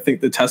them. Like, I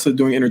think that Tessa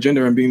doing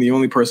intergender and being the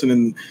only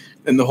person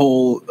in the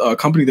whole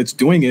company that's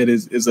doing it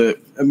is a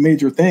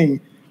major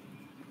thing.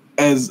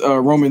 As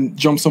Roman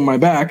jumps on my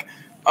back,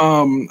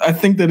 I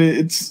think that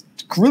it's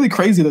really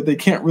crazy that they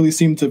can't really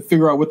seem to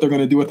figure out what they're going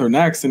to do with her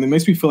next, and it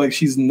makes me feel like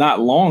she's not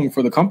long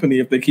for the company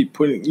if they keep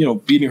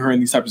beating her in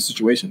these types of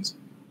situations.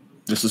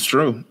 This is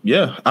true.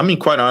 Yeah, I mean,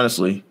 quite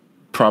honestly,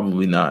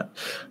 probably not.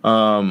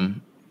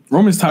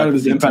 Roman's tired of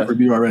his Impact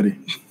review already.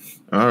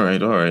 All right,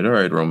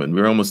 Roman.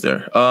 We're almost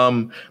there.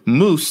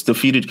 Moose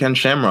defeated Ken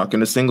Shamrock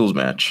in a singles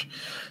match.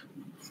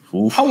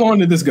 Oof. How long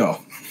did this go?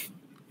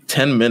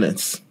 10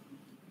 minutes.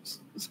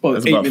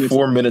 That's about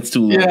 4 minutes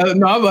too long. Yeah,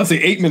 no, I was about to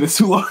say 8 minutes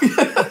too long.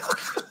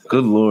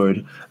 Good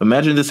Lord.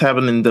 Imagine this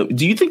happening.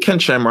 Do you think Ken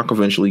Shamrock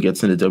eventually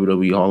gets into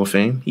WWE Hall of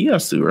Fame? He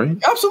has to, right?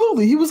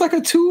 Absolutely. He was like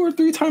a 2 or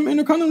 3 time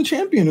Intercontinental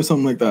Champion or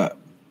something like that.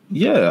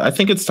 Yeah, I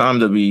think it's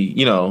time to be,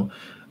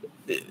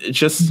 it's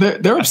just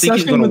their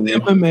obsession with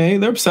MMA.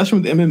 Their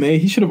obsession with MMA.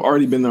 He should have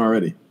already been there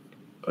already.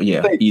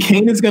 Yeah, like,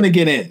 Kane is going to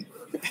get in.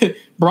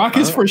 Brock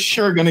is for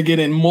sure going to get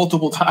in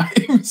multiple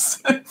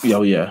times.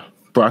 Oh yeah,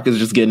 Brock is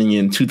just getting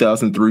in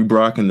 2003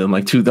 Brock and then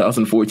like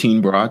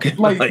 2014 Brock.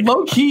 like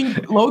low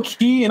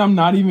key, and I'm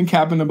not even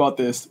capping about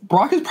this.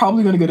 Brock is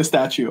probably going to get a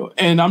statue,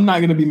 and I'm not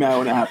going to be mad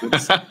when it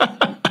happens.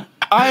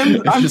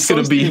 I'm just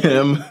going to be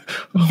him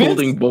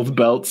holding both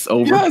belts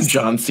over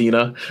John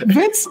Cena.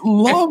 Vince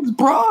loves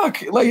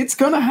Brock. Like, it's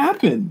going to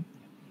happen.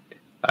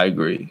 I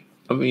agree.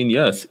 I mean,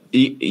 yes.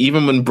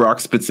 Even when Brock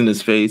spits in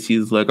his face,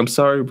 he's like, I'm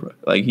sorry, bro.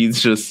 Like,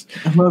 he's just,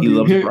 he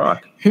loves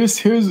Brock. Here's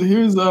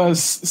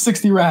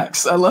 60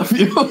 racks. I love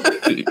you.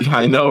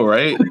 I know,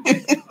 right?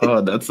 Oh,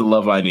 that's the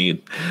love I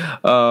need.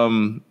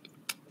 And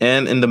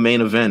in the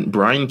main event,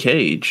 Brian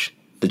Cage,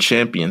 the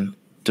champion,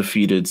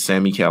 defeated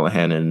Sami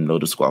Callihan in a no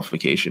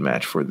disqualification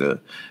match for the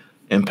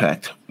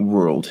Impact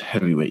World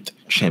Heavyweight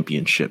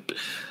Championship.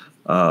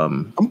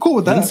 I'm cool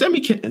with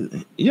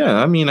that. Yeah,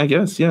 I mean, I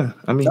guess, yeah.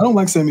 I mean, I don't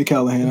like Sami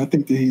Callihan. I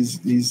think that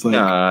he's like,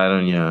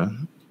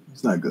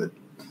 he's not good.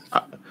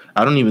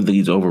 I don't even think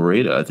he's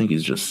overrated. I think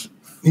he's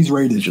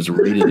rated. He's just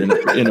rated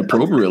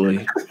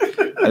inappropriately.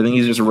 I think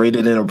he's just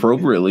rated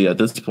inappropriately at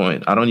this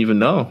point. I don't even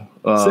know.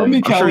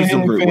 Sami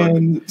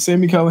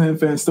Callihan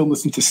fans still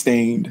listen to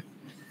Stained.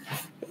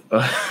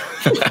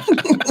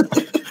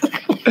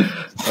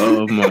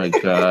 Oh my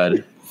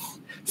God.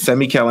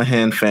 Sami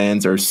Callihan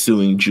fans are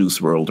suing Juice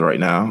WRLD right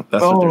now.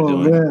 That's what they're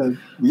doing. Man.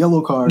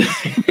 Yellow card.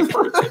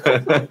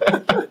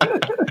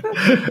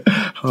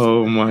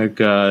 Oh my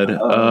God.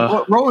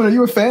 Roman, are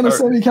you a fan of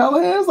Sami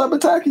Callihan? Stop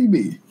attacking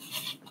me.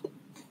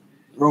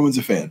 Roman's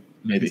a fan.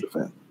 Maybe.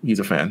 He's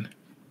a fan.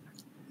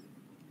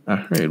 All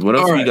right. What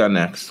else we got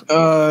next?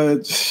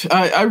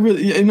 I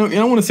really,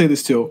 I want to say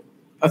this too.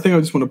 I think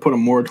I just want to put a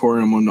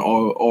moratorium on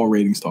all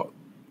ratings talk.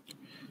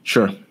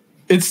 Sure.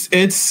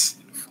 It's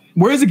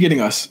where is it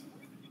getting us?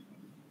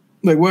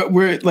 Like where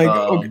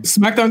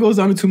SmackDown goes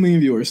down to 2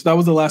 million viewers. That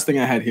was the last thing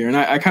I had here, and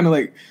I kind of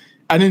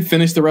I didn't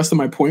finish the rest of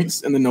my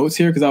points in the notes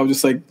here because I was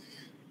just like,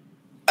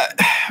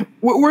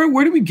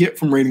 where do we get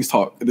from ratings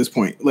talk at this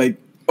point? Like,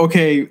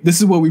 okay, this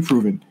is what we've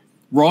proven.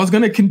 Raw's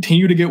gonna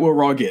continue to get what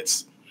Raw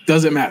gets.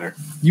 Doesn't matter.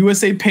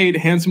 USA paid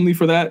handsomely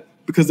for that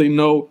because they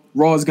know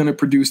Raw is going to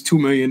produce 2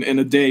 million in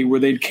a day where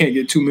they can't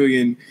get 2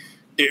 million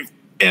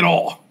at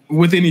all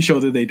with any show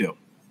that they do.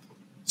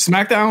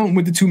 SmackDown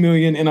went to 2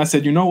 million, and I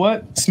said, you know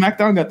what?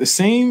 SmackDown got the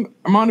same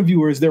amount of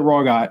viewers that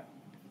Raw got,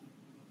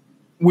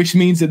 which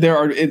means that there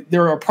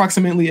are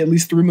approximately at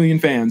least 3 million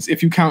fans,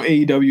 if you count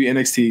AEW,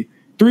 NXT,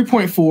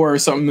 3.4 or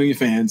something million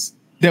fans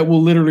that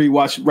will literally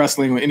watch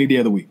wrestling on any day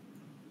of the week.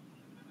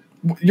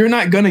 You're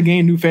not going to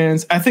gain new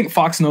fans. I think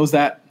Fox knows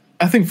that.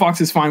 I think Fox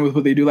is fine with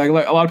what they do. Like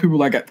a lot of people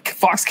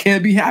Fox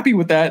can't be happy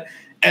with that,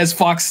 as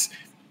Fox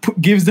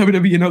gives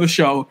WWE another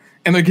show,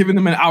 and they're giving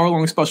them an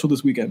hour-long special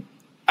this weekend.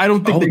 I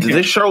don't think did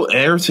this show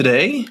air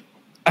today?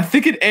 I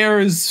think it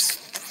airs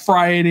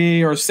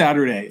Friday or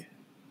Saturday.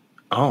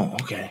 Oh,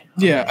 okay.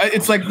 Yeah,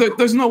 it's like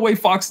there's no way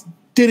Fox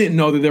didn't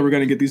know that they were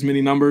going to get these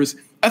many numbers.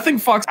 I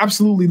think Fox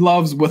absolutely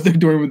loves what they're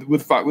doing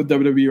with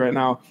WWE right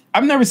now.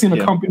 I've never seen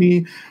a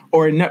company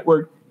or a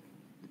network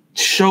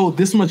show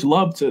this much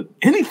love to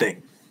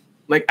anything,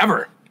 like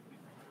ever.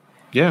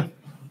 Yeah.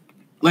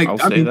 Like, I'll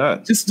say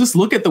that. Just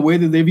look at the way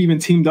that they've even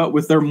teamed up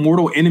with their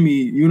mortal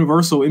enemy,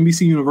 Universal,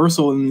 NBC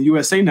Universal, and the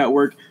USA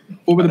Network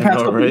over the past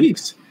couple of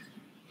weeks.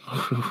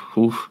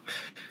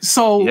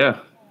 So, yeah.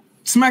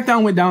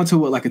 SmackDown went down to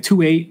like a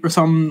 2.8 or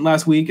something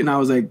last week, and I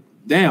was like,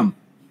 damn,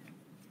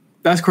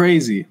 that's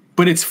crazy.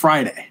 But it's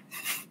Friday.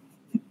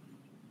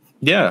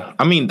 Yeah,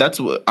 I've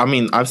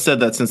said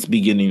that since the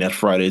beginning, that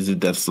Friday is a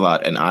death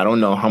slot, and I don't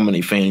know how many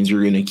fans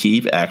you're going to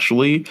keep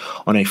actually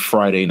on a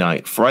Friday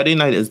night. Friday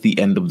night is the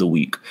end of the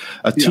week.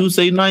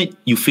 Tuesday night,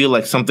 you feel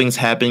like something's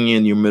happening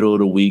in your middle of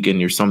the week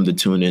and you're something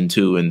to tune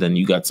into, and then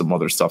you got some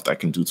other stuff that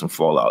can do some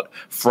fallout.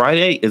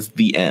 Friday is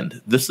the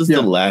end. This is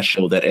the last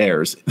show that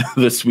airs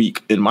this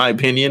week, in my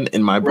opinion,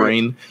 in my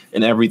brain,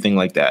 and everything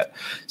like that.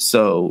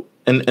 So...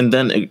 And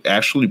then it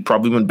actually,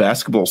 probably when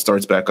basketball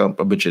starts back up,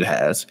 which it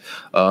has,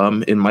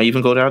 it might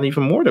even go down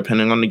even more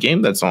depending on the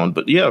game that's on.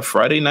 But yeah,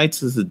 Friday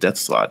nights is a death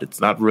slot. It's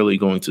not really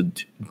going to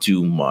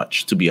do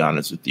much, to be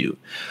honest with you.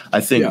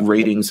 I think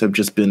ratings have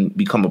just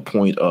become a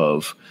point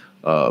of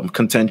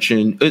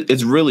contention.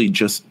 It's really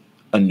just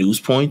a news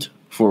point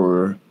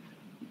for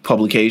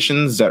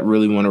publications that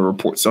really want to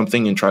report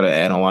something and try to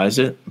analyze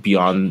it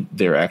beyond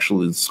their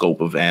actual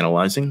scope of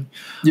analyzing.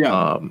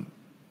 Yeah.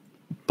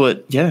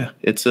 But yeah,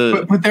 it's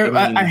a. But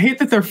I hate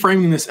that they're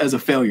framing this as a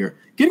failure.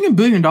 Getting $1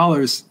 billion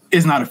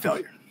is not a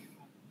failure.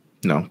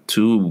 No,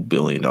 $2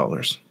 billion.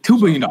 $2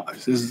 billion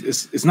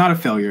is not a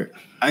failure.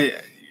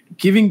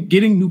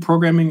 Getting new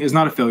programming is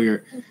not a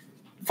failure.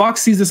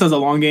 Fox sees this as a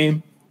long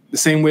game, the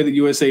same way that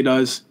USA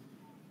does.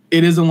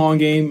 It is a long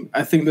game.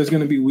 I think there's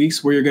going to be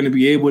weeks where you're going to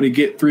be able to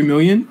get 3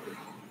 million,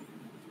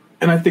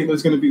 and I think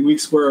there's going to be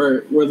weeks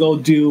where they'll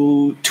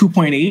do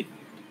 2.8.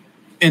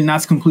 And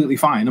that's completely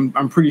fine.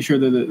 I'm pretty sure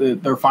that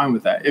they're fine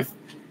with that.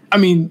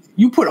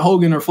 You put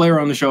Hogan or Flair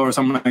on the show or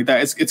something like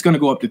that, it's going to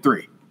go up to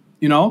 3,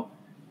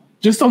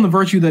 just on the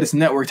virtue that it's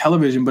network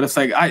television. But it's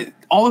like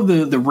all of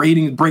the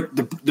ratings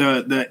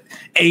the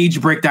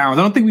age breakdowns.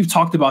 I don't think we've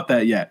talked about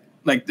that yet.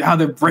 Like how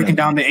they're breaking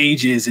down the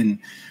ages, and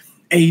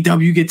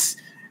AEW gets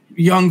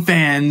young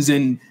fans,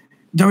 and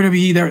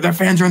WWE their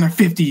fans are in their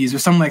 50s or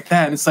something like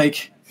that. And it's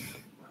like,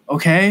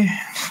 okay,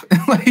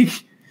 like.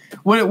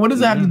 What does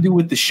that have to do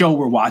with the show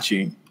we're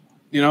watching?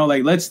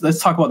 Let's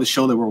talk about the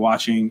show that we're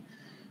watching.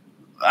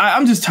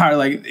 I'm just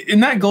tired.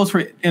 And that goes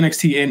for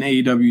NXT and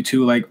AEW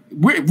too.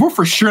 We're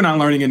for sure not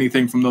learning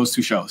anything from those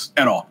two shows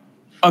at all,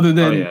 other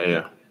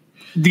than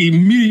the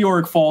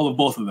meteoric fall of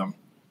both of them.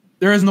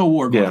 There is no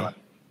war going on.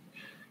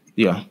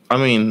 Yeah,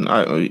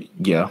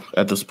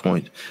 at this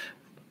point,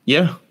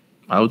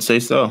 I would say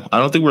so. I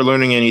don't think we're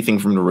learning anything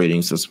from the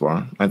ratings this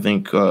far. I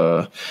think,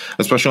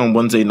 especially on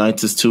Wednesday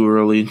nights, it's too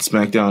early.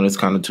 SmackDown is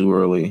kind of too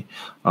early.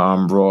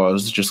 Raw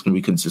is just going to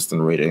be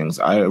consistent ratings.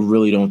 I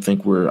really don't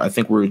think I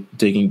think we're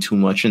digging too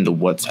much into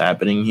what's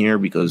happening here,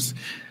 because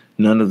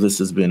none of this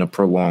has been a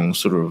prolonged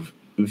sort of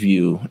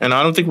view. And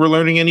I don't think we're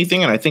learning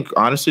anything. And I think,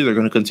 honestly, they're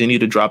going to continue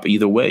to drop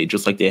either way,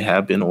 just like they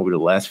have been over the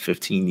last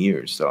 15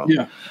 years. So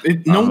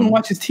no one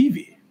watches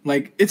TV.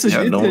 No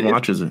one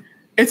watches it.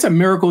 It's a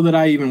miracle that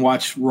I even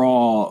watch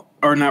SmackDown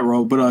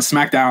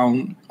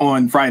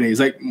on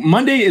Fridays.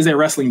 Monday is a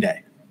wrestling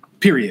day,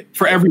 period,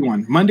 for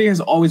everyone. Monday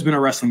has always been a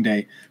wrestling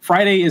day.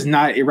 Friday is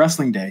not a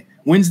wrestling day.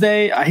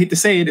 Wednesday, I hate to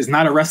say it, is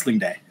not a wrestling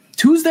day.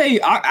 Tuesday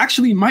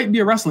actually might be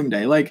a wrestling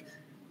day.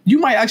 You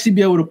might actually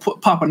be able to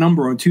pop a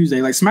number on Tuesday.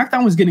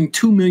 SmackDown was getting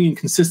 2 million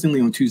consistently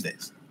on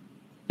Tuesdays.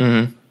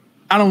 Mm-hmm.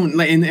 I don't,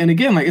 and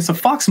again, it's a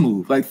Fox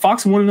move.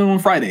 Fox wanted them on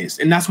Fridays,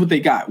 and that's what they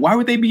got. Why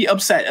would they be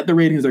upset at the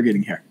ratings they're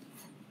getting here?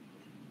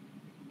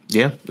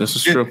 Yeah, this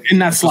is true. In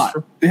that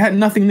slot, they had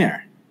nothing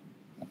there.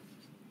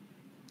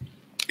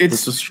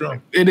 This is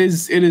true. It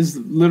is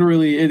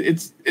literally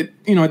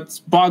it's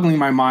boggling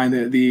my mind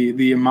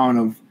the amount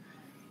of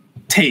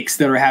takes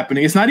that are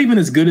happening. It's not even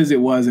as good as it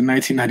was in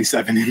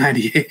 1997 and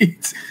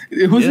 98.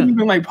 It wasn't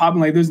even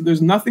popping.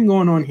 There's nothing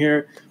going on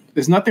here.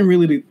 There's nothing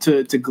really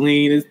to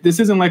glean.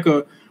 This isn't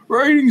a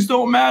ratings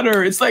don't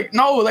matter. It's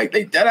no,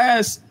 they dead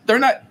ass. They're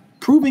not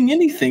proving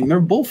anything. They're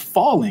both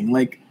falling.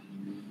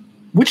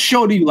 Which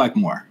show do you like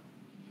more?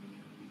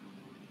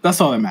 That's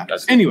all that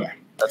matters. Anyway,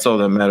 that's all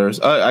that matters.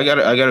 I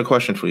got a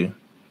question for you.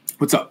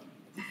 What's up?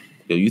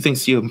 Yo, you think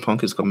CM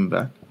Punk is coming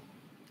back?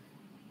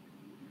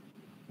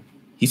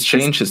 He's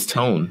changed his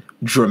tone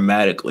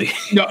dramatically.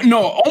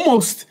 No,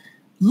 almost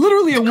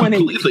literally a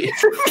 180.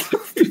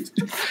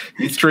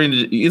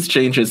 He's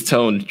changed his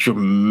tone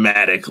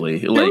dramatically.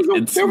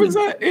 There was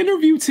an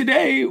interview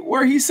today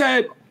where he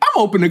said, "I'm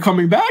open to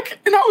coming back,"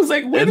 and I was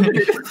like, "Wait a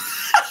minute."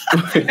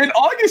 In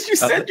August, you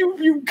said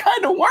you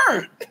kind of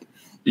weren't.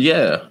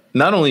 Yeah,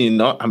 not only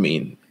in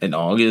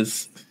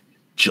August,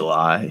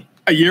 July,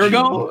 a year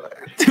ago,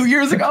 2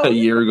 years ago,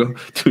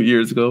 2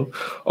 years ago,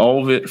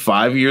 all of it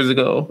 5 years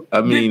ago.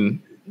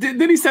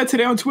 Then he said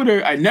today on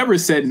Twitter, "I never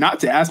said not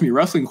to ask me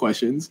wrestling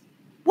questions."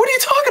 What are you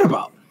talking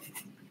about?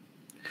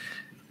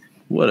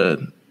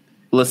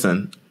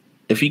 Listen.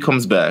 If he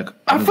comes back,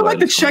 I feel like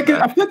the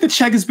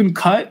check has been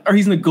cut, or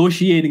he's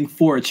negotiating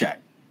for a check.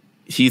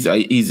 He's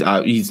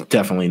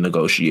definitely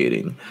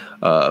negotiating.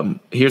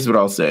 Here's what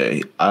I'll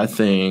say. I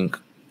think,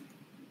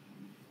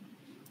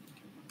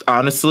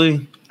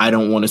 honestly, I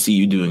don't want to see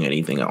you doing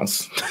anything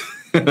else.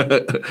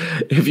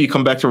 If you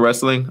come back to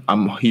wrestling,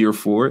 I'm here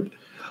for it.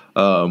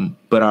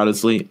 But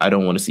honestly, I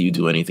don't want to see you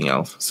do anything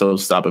else. So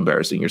stop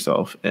embarrassing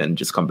yourself and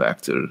just come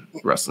back to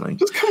wrestling.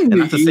 And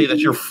not to say that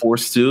you're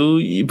forced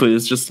to, but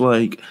it's just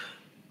like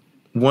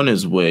one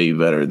is way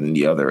better than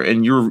the other.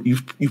 And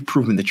you've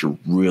proven that you're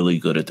really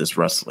good at this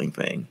wrestling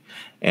thing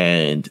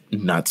and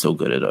not so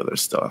good at other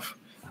stuff.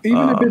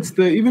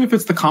 Even if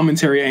it's the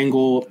commentary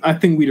angle, I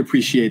think we'd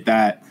appreciate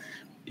that.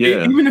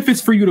 Yeah. Even if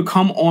it's for you to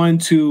come on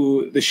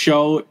to the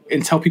show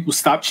and tell people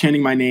stop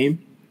chanting my name.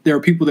 There are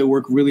people that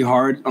work really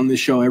hard on this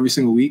show every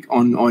single week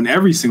on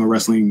every single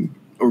wrestling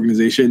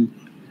organization.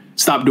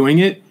 Stop doing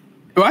it.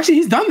 Well, actually,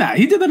 he's done that.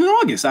 He did that in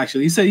August,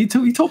 actually. He said he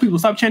told people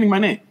stop chanting my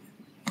name.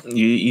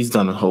 He's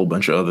done a whole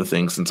bunch of other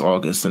things since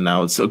August, and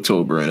now it's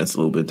October, and it's a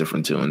little bit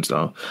different too. And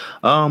so,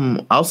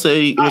 I'll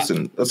say,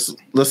 listen,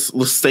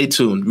 let's stay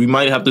tuned. We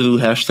might have to do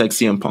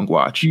 #CM Punk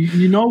Watch.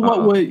 You know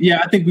what?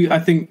 I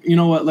think you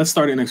know what? Let's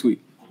start it next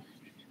week.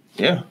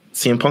 Yeah,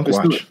 CM Punk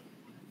Watch.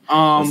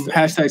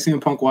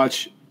 #CM Punk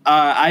Watch.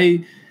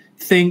 I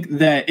think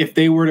that if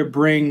they were to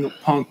bring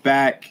Punk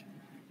back,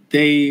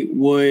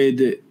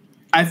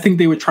 I think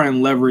they would try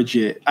and leverage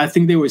it. I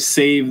think they would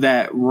save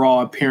that Raw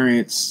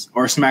appearance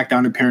or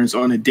SmackDown appearance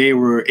on a day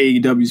where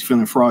AEW's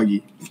feeling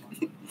froggy.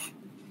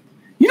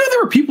 You know,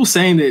 there were people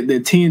saying that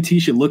TNT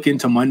should look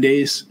into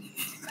Mondays.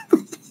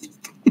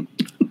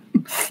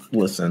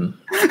 Listen.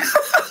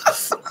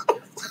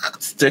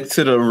 Stick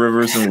to the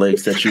rivers and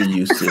lakes that you're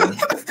used to.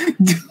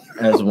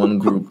 As one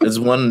group, as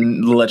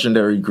one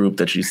legendary group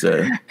that you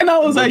said. And I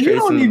was like, you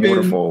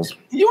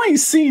ain't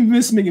seen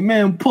Vince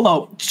McMahon pull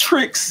out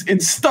tricks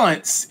and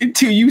stunts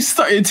until you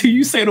say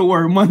the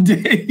word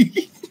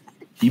Monday.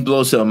 He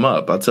blows him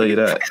up, I'll tell you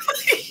that.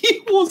 He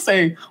will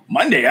say,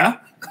 Monday, huh?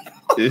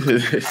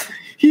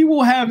 He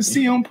will have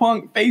CM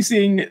Punk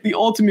facing the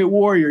Ultimate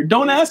Warrior.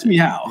 Don't ask me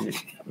how.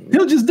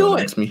 He'll just do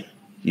it. Ask me.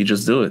 You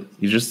just do it.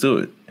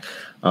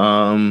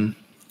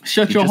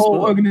 Shut your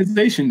whole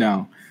organization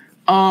down.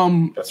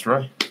 That's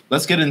right.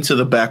 Let's get into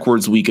the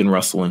backwards week in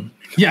wrestling.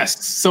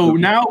 Yes. So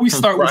now we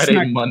start with Friday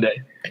and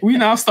Monday. We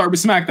now start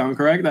with SmackDown,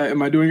 correct?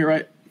 Am I doing it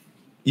right?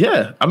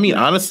 Yeah. I mean,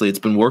 honestly, it's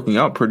been working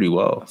out pretty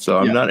well. So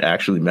I'm not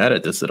actually mad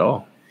at this at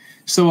all.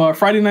 So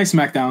Friday Night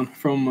SmackDown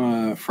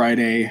from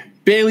Friday.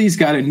 Bayley's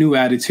got a new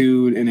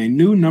attitude and a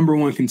new number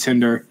one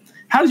contender.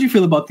 How did you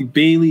feel about the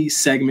Bayley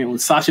segment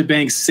with Sasha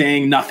Banks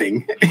saying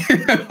nothing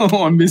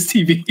on Miz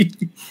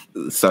TV?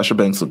 Sasha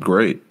Banks looked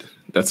great.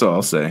 That's all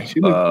I'll say. She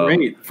looked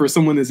great for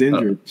someone that's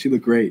injured. She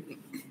looked great.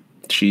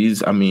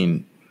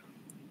 If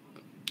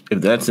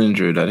that's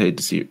injured, I'd hate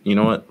to see it. You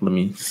know what? Let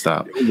me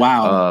stop.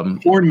 Wow.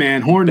 Horn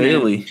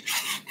Bayley.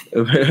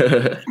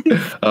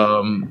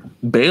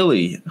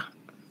 Bayley.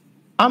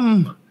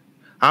 I'm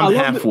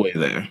halfway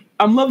there.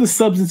 I love the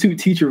substitute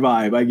teacher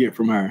vibe I get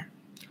from her.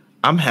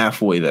 I'm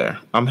halfway there.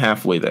 I'm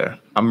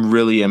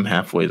really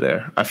halfway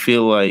there. I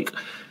feel like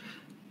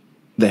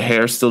the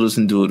hair still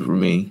doesn't do it for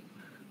me,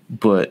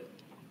 but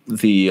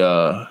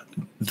the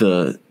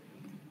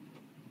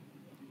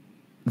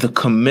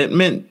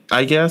commitment,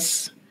 I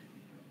guess,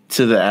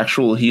 to the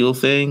actual heel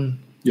thing,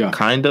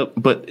 kind of.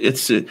 But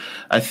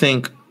I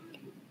think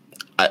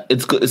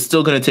it's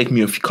still going to take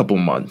me a couple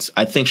months.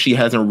 I think she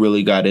hasn't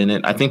really got in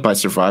it. I think by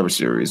Survivor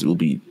Series, we'll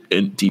be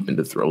deep in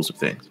the throes of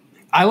things.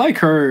 I like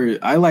her.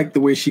 I like the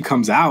way she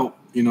comes out.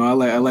 You know, I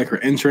like her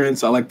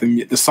entrance. I like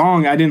the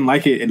song. I didn't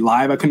like it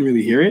live. I couldn't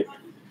really hear it.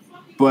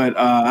 But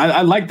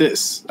I like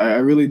this. I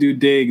really do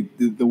dig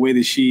the way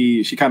that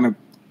she kind of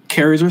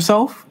carries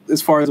herself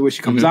as far as the way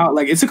she comes out.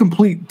 Like, it's a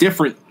complete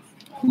different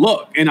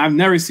look. And I've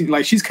never seen,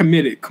 like, she's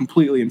committed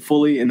completely and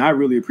fully. And I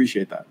really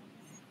appreciate that.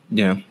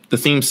 Yeah. The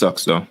theme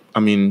sucks, though. I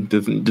mean, the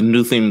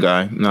new theme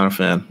guy, not a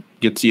fan.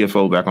 Get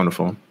CFO back on the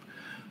phone.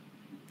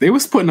 They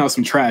was putting out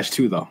some trash,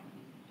 too, though.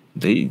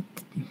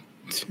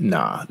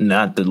 Not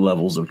the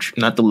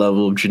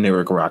level of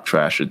generic rock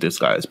trash that this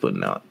guy is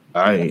putting out.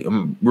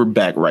 We're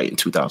back right in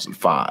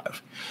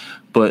 2005.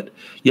 But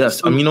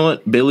yes, you know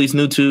what? Bailey's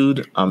new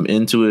dude. I'm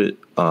into it.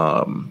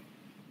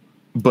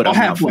 But I'm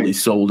not fully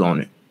sold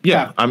on it.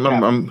 Yeah,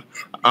 I'm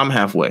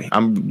halfway.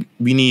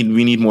 We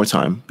need more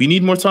time. We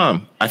need more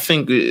time. I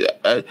think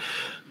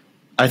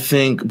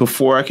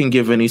before I can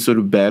give any sort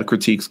of bad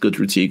critiques, good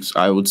critiques,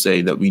 I would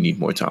say that we need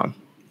more time.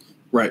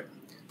 Right.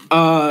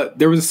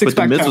 There was a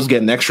six-pack. But the Miz was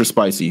getting extra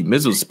spicy.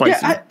 Miz was spicy.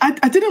 Yeah,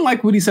 I didn't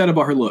like what he said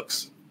about her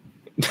looks.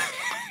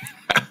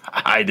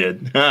 I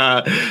did.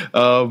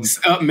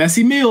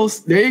 Messy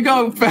Meelz. There you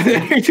go.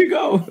 There you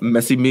go.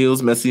 Messy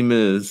Meelz, Messy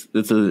Miz.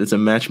 It's a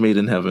match made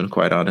in heaven,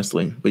 quite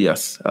honestly. But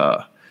yes,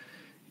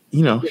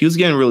 he was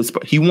getting really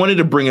he wanted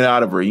to bring it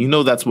out of her.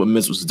 That's what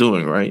Miz was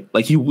doing, right?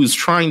 Like he was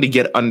trying to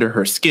get under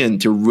her skin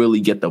to really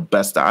get the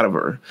best out of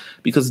her,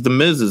 because the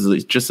Miz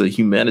is just a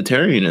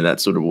humanitarian in that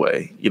sort of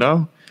way,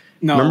 No.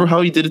 Remember how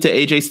he did it to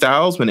AJ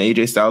Styles when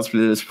AJ Styles did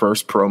his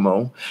first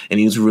promo and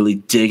he was really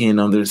digging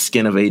under the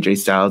skin of AJ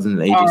Styles, and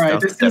AJ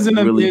Styles. This isn't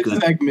a Miz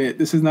segment.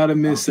 This is not a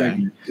Miz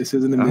segment. This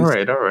isn't a Miz. All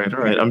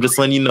right. I'm just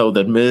letting you know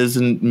that Miz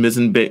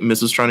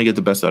was trying to get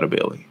the best out of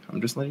Bailey.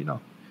 I'm just letting you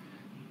know.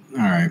 All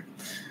right.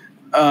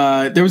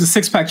 There was a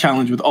six-pack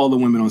challenge with all the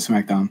women on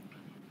SmackDown.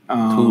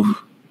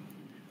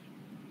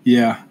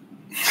 Yeah,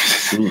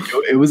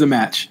 it was a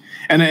match,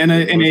 and in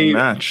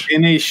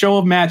a show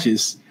of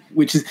matches.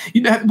 Which is,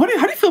 how do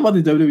you feel about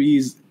the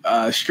WWE's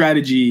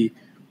strategy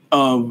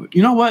of,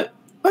 you know what?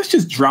 Let's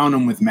just drown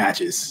them with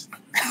matches.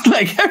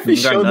 Like every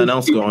show. Nothing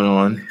else going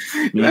on.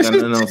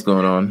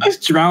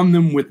 Let's drown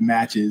them with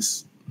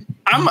matches.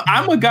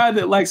 I'm a guy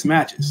that likes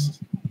matches,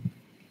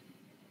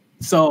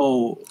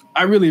 so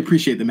I really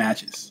appreciate the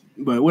matches.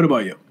 But what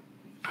about you?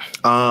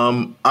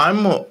 I'm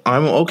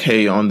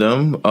okay on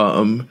them.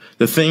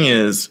 The thing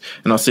is,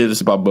 and I'll say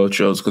this about both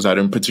shows because I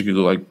didn't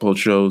particularly like both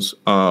shows.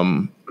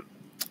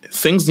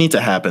 Things need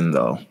to happen,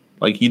 though.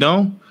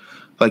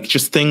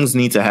 Just things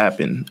need to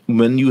happen.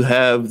 When you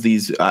have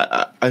these,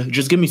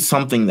 just give me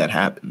something that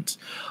happens.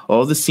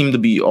 All the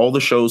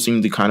shows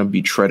seem to kind of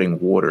be treading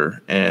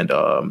water, and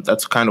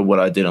that's kind of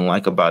what I didn't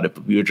like about it.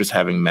 But we were just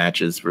having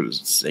matches for the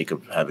sake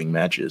of having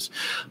matches.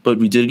 But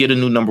we did get a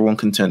new number one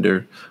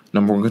contender.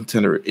 Number one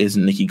contender is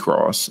Nikki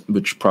Cross,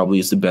 which probably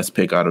is the best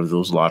pick out of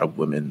those lot of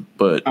women.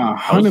 But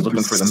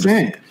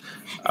 100%.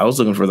 I was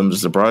looking for them to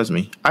surprise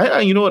me.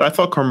 You know what? I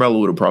thought Carmella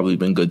would have probably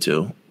been good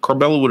too.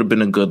 Carmella would have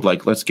been a good,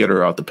 let's get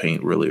her out the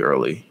paint really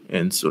early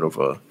in sort of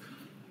a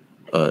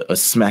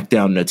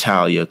Smackdown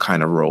Natalia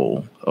kind of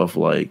role of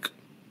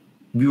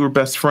we were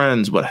best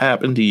friends. What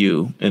happened to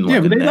you? And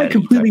but they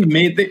completely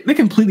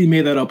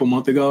made that up a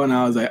month ago, and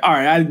I was like, all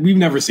right, we've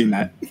never seen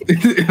that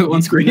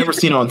on screen. We've never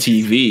seen it on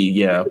TV,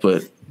 yeah,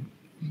 but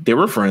they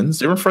were friends.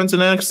 They were friends in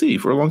NXT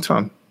for a long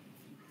time.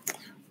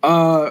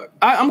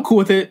 I'm cool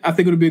with it. I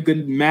think it would be a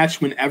good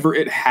match whenever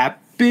it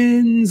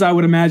happens. I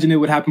would imagine it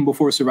would happen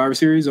before Survivor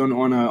Series on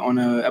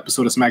a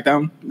episode of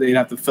SmackDown. They'd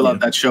have to fill out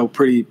that show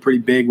pretty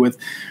big with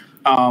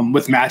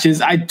matches.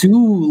 I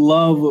do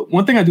love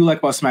one thing I do like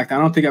about SmackDown. I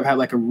don't think I've had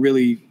a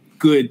really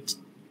good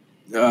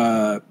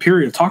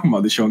period of talking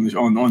about this show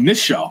on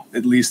this show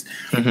at least.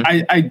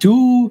 Mm-hmm. I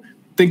do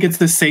think it's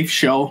the safe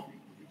show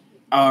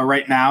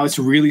right now. It's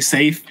really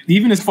safe,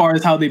 even as far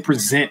as how they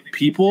present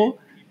people.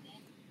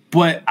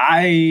 But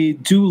I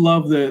do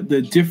love the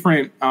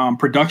different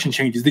production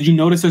changes. Did you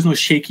notice there's no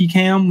shaky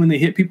cam when they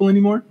hit people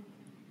anymore?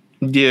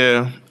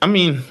 Yeah. I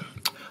mean,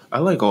 I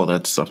like all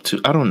that stuff too.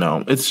 I don't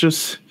know. It's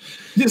just...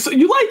 So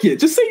you like it.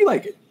 Just say you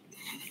like it.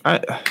 I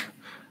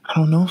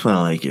don't know if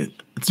I like it.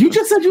 You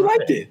just said you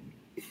liked it.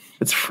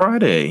 It's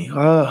Friday.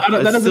 That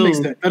doesn't make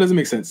sense. That doesn't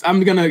make sense.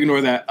 I'm going to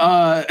ignore that.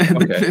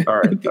 Okay.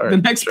 All right.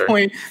 The next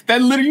point,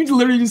 you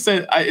literally just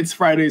said, it's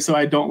Friday, so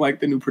I don't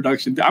like the new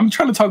production. I'm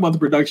trying to talk about the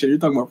production. You're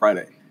talking about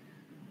Friday.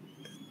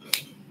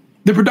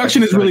 The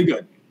production is really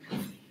good.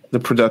 The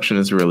production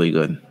is really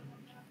good.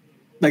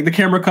 The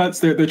camera cuts,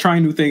 they're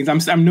trying new things.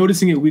 I'm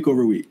noticing it week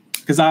over week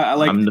because I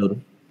like.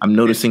 I'm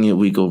noticing it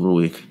week over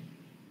week.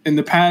 In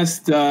the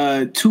past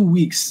 2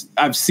 weeks,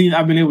 I've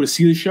been able to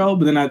see the show,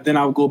 but then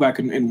I'll go back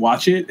and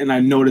watch it, and I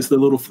notice the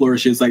little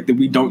flourishes that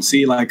we don't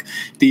see,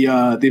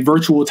 the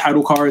virtual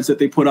title cards that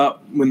they put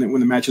up when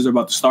the matches are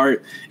about to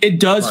start.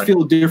 It does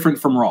feel different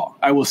from Raw.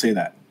 I will say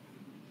that.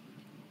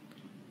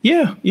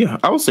 Yeah,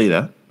 I would say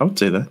that.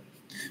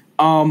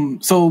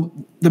 So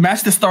the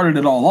match that started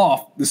it all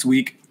off this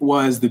week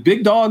was the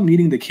Big Dog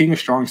meeting the King of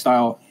Strong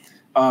Style,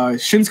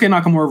 Shinsuke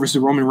Nakamura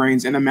versus Roman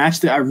Reigns, in a match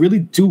that I really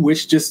do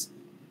wish just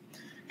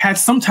had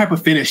some type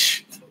of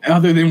finish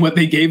other than what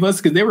they gave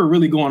us, because they were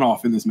really going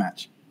off in this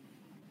match.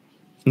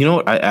 You know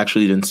what? I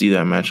actually didn't see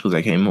that match because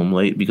I came home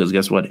late, because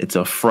guess what? It's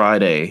a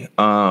Friday.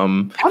 How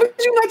did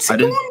you not see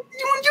it on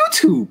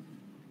YouTube?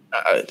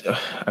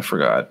 I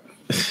forgot.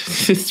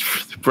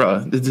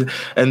 Bruh.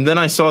 And then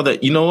I saw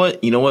that, you know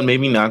what,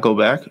 made me not go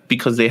back,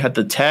 because they had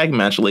the tag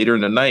match later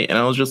in the night, and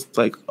I was just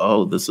like,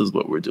 oh, this is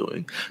what we're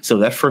doing. So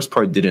that first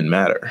part didn't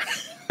matter.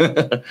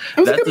 That's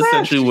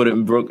essentially what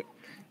it broke.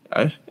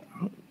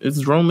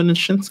 It's Roman and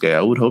Shinsuke.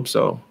 I would hope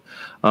so.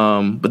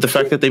 But the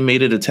fact that they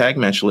made it a tag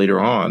match later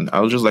on, I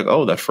was just like,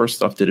 oh, that first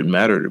stuff didn't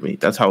matter to me.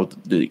 That's how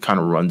it kind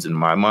of runs in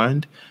my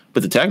mind.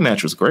 But the tag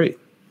match was great.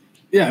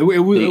 Yeah, it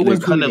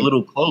was kind of a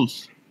little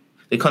close.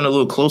 They kind of a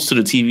little close to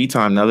the TV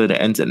time now that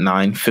it ends at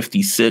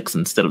 9:56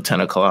 instead of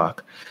 10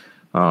 o'clock.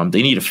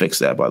 They need to fix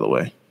that, by the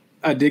way.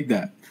 I dig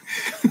that.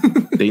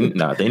 They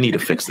need to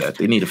fix that.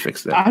 They need to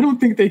fix that. I don't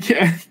think they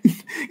can,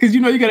 because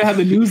you got to have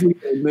the news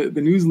lead.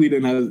 The news lead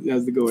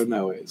has to go in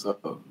that way.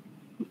 So,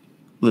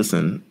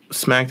 listen,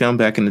 SmackDown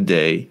back in the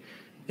day,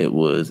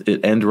 it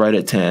ended right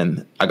at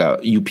 10. I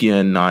got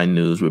UPN 9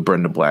 News with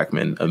Brenda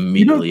Blackman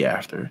immediately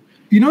after.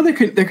 There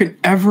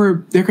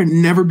could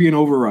never be an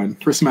overrun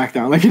for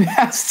SmackDown. Like, it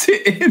has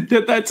to end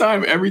at that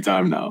time every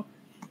time now.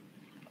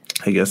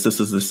 I guess this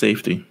is the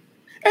safety.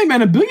 Hey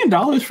man, $1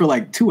 billion for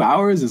like 2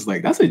 hours is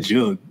like, that's a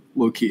jug,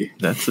 low key.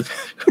 That's a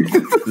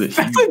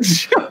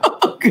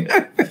joke.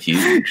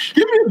 Huge.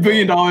 Give me $1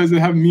 billion and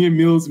have me and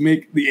Meelz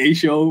make the A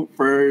show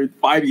for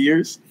 5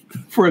 years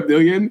for $1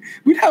 billion.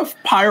 We'd have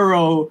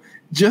pyro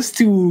just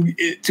to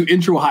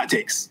intro hot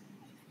takes.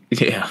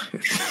 Yeah.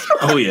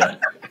 Oh yeah.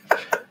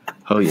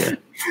 Oh yeah.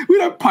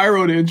 We'd have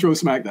pyro to intro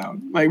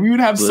SmackDown. Like, we would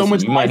have so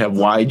much. We might have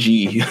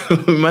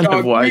YG. We might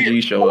have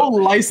YG show up.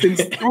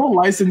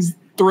 Licensed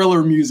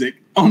Thriller music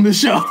on the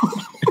show.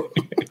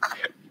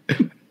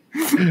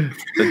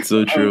 That's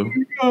so true.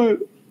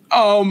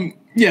 Oh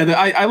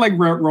I like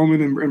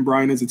Roman and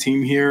Bryan as a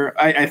team here.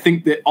 I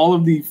think that all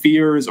of the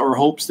fears or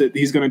hopes that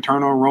he's going to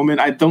turn on Roman,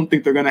 I don't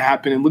think they're going to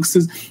happen. It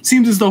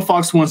seems as though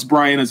Fox wants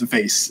Bryan as a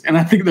face, and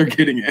I think they're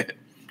getting it.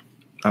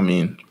 I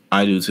mean,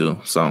 I do too.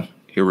 So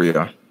here we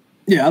are.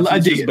 Yeah, I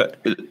dig it.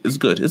 It's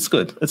good. It's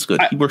good.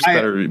 He works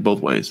better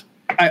both ways.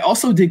 I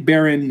also dig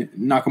Baron,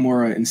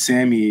 Nakamura, and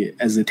Sammy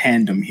as a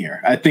tandem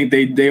here. I think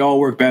they all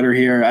work better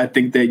here. I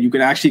think that you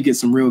can actually get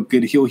some real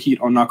good heel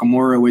heat on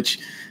Nakamura, which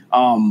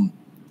I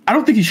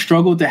don't think he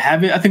struggled to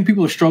have it. I think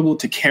people have struggled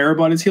to care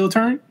about his heel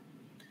turn,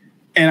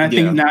 and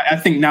I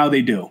think now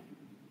they do.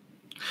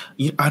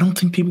 I don't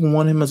think people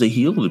want him as a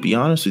heel, to be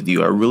honest with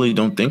you. I really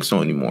don't think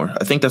so anymore.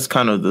 I think that's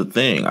kind of the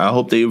thing. I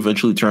hope they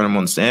eventually turn him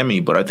on Sammy,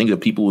 but I think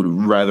that people would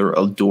rather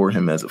adore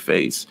him as a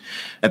face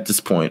at this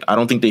point. I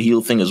don't think the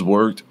heel thing has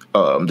worked.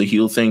 The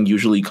heel thing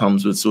usually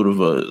comes with sort of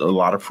a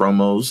lot of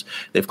promos.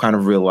 They've kind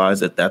of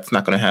realized that that's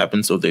not going to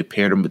happen, so they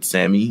paired him with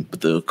Sammy,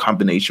 but the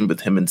combination with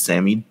him and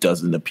Sammy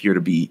doesn't appear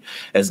to be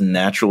as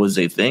natural as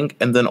they think.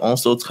 And then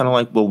also it's kind of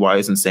like, well, why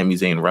isn't Sami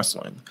Zayn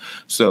wrestling?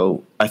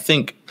 So I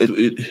think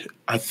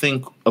I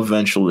think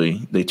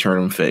eventually they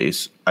turn him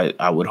face.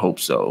 I would hope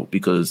so,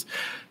 because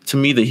to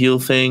me the heel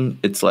thing,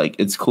 it's like,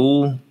 it's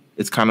cool,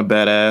 it's kind of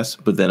badass,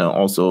 but then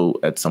also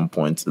at some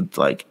points it's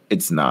like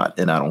it's not,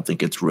 and I don't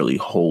think it's really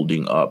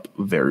holding up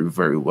very,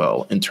 very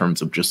well in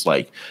terms of just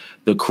like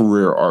the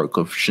career arc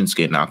of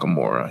Shinsuke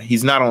Nakamura.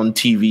 He's not on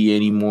TV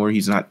anymore.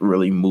 He's not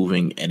really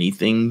moving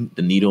the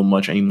needle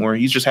much anymore.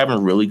 He's just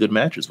having really good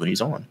matches when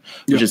he's on,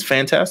 which is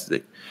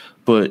fantastic.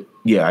 But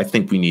yeah, I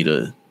think they need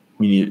to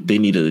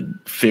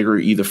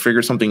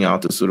figure something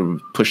out to sort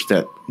of push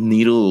that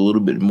needle a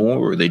little bit more,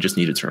 or they just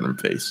need to turn him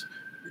face.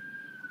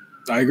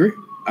 I agree.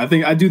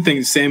 I do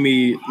think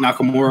Sammy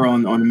Nakamura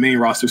on the main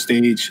roster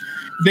stage,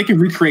 if they can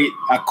recreate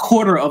a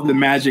quarter of the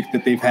magic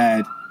that they've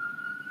had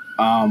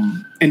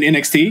in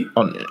NXT,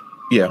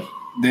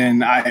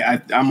 then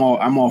I'm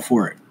all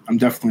for it. I'm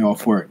definitely all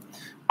for it.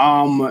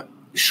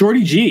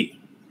 Shorty G,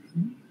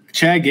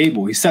 Chad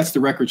Gable, he sets the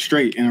record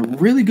straight in a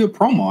really good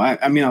promo.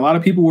 I mean, a lot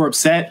of people were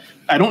upset.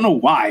 I don't know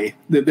why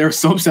that they're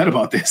so upset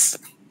about this.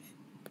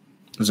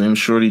 His name's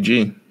Shorty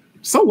G.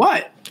 So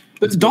what?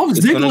 Dolph Ziggler.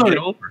 It's going to get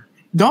over.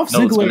 It's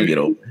going to get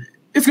over.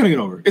 It's going to get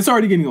over. It's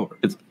already getting over.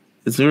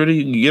 It's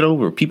already get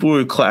over. People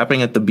were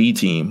clapping at the B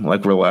team.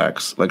 Like,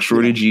 relax. Like,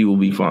 Shorty G will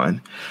be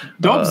fine.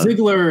 Dolph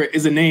Ziggler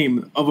is a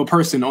name of a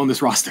person on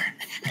this roster.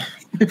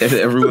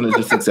 Everyone has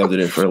just accepted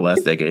it for the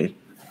last decade.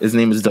 His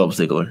name is Dolph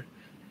Ziggler.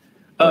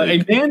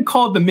 A man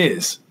called The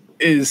Miz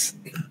is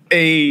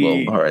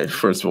a... Well, all right.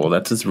 First of all,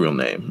 that's his real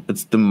name.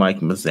 It's the Mike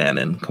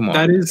Mizanin. Come on.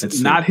 That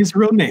is not his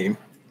real name,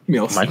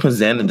 Meelz. Mike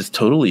Mizanin is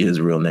totally his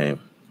real name.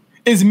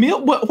 Is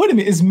Meelz... Wait a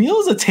minute. Is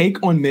Meelz a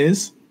take on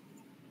Miz?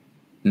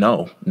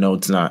 No,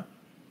 it's not.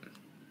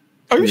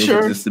 Are you sure?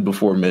 It existed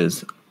before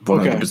Miz.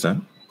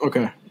 100%.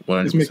 Okay.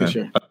 100%. Just making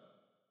sure.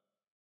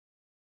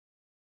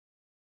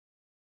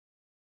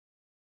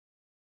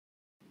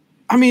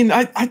 I mean,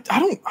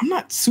 I'm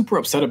not super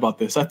upset about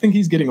this. I think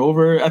he's getting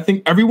over. I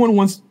think everyone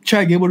wants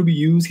Chad Gable to be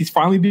used. He's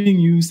finally being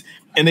used,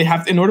 and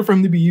in order for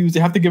him to be used, they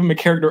have to give him a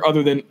character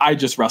other than I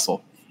just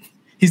wrestle.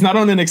 He's not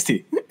on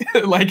NXT.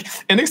 Like,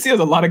 NXT has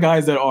a lot of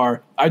guys that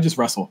are I just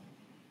wrestle,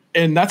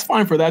 and that's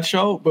fine for that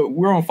show. But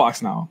we're on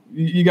Fox now.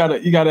 You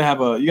gotta have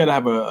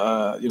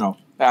a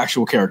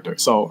actual character.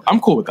 So I'm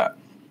cool with that.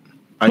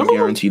 I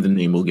guarantee the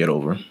name will get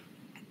over.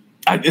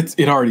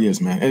 It already is,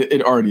 man.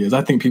 It already is.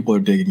 I think people are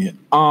digging it.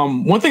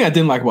 One thing I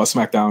didn't like about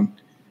SmackDown,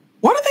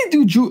 why did they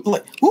do Drew?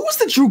 Like, what was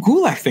the Drew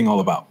Gulak thing all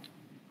about?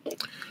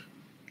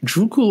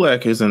 Drew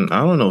Gulak isn't.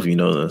 I don't know if you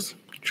know this.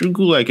 Drew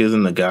Gulak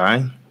isn't the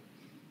guy.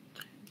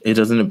 It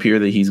doesn't appear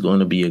that he's going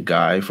to be a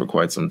guy for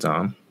quite some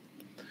time.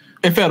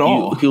 If at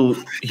all.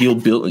 He'll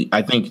build,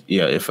 I think,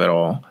 yeah, if at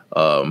all.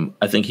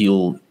 I think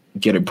he'll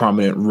get a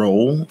prominent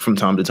role from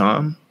time to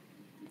time,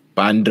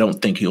 but I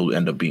don't think he'll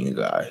end up being a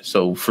guy.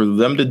 So for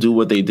them to do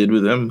what they did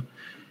with him,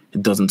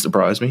 it doesn't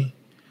surprise me.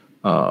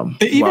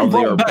 They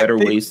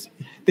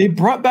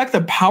brought back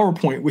the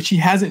PowerPoint, which he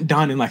hasn't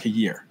done in like a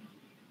year.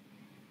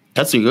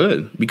 That's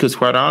good, because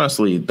quite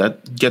honestly,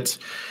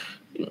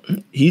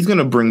 he's going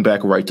to bring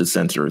back Right to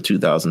Censor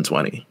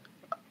 2020.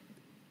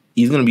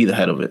 He's going to be the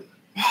head of it.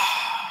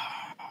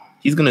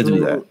 He's going to do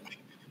that.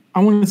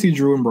 I want to see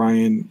Drew and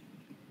Brian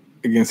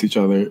against each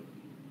other.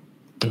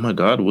 Oh my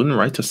God! Wouldn't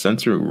Right to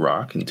Censor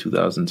rock in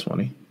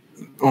 2020?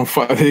 Oh,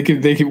 they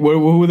could. What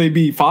would they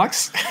be?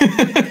 Fox?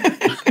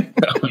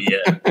 Oh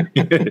yeah.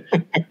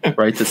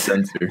 Right to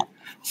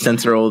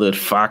censor all the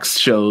Fox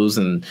shows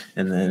and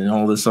then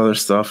all this other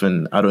stuff.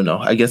 And I don't know.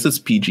 I guess it's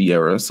PG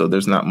era, so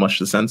there's not much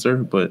to censor,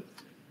 but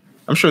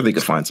I'm sure they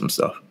could find some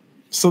stuff.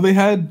 So they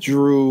had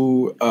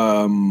Drew.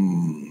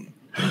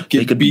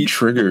 They could be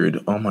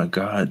triggered. Oh my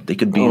God! They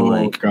could be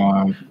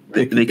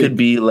They could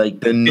be like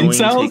the annoying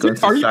take on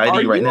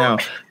society right now.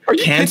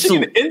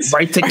 Cancel.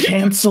 Right to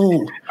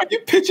cancel. Are you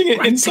pitching an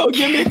incel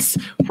gimmick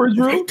for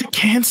Drew? Right to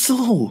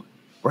cancel.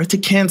 Right to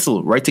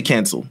cancel. Right to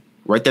cancel.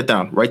 Write that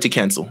down. Right to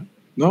cancel.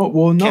 No.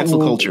 Cancel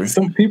culture.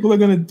 Some people are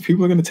gonna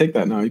take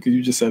that now because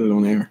you just said it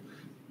on air.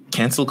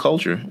 Cancel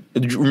culture.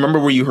 Remember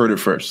where you heard it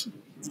first.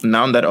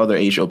 Not on that other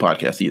A Show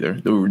podcast either.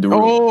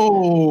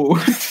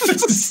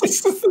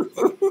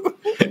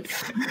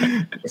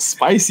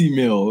 Spicy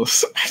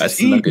Meelz. I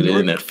snuck it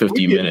in at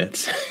 50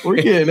 minutes. We're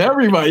getting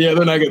everybody. Yeah,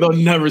 they'll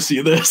never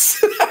see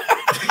this.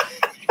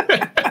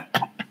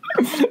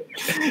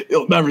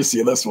 You'll never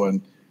see this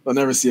one. They'll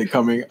never see it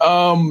coming.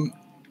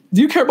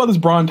 Do you care about this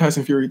Braun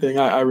Tyson Fury thing?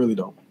 I really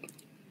don't.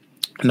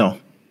 No,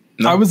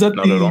 I was at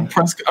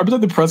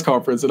the press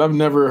conference, and I've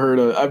never heard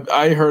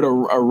I heard a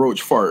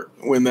roach fart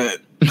when that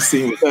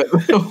scene with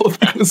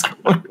that was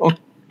going on.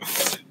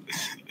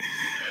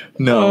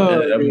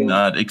 No, I'm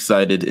not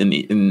excited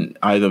in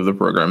either of the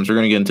programs. We're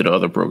gonna get into the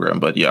other program,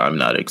 but yeah, I'm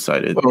not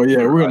excited. Oh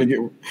yeah, we're gonna get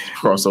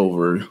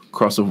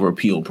crossover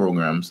appeal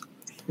programs.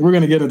 We're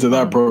gonna get into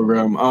that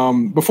program.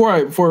 Before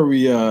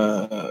we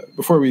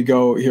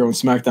go here on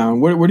SmackDown,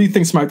 where do you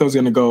think SmackDown's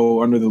gonna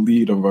go under the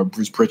lead of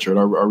Bruce Pritchard?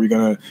 Are we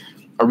gonna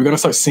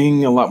start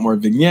seeing a lot more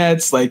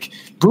vignettes? Like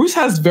Bruce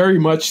has very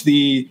much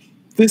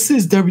this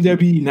is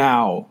WWE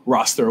now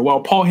roster,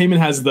 while Paul Heyman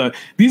has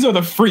these are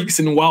the freaks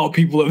and wild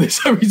people of this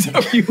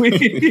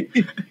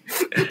WWE.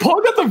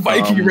 Paul got the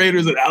Viking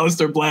Raiders and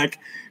Aleister Black.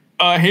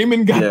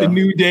 Heyman got the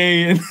New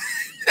Day and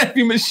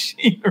Heavy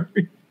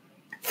Machinery.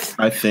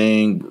 I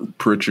think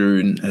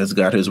Pritchard has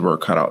got his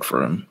work cut out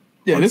for him.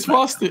 Yeah, this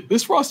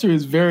roster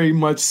is very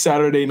much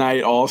Saturday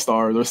Night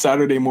All-Stars or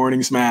Saturday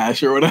Morning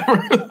Smash or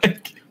whatever.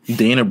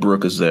 Dana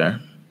Brooke is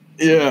there.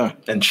 Yeah.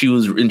 And she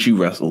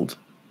wrestled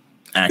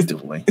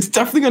actively. It's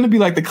definitely going to be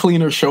like the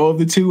cleaner show of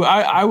the two.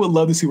 I would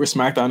love to see where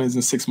SmackDown is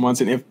in 6 months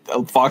and if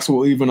Fox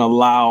will even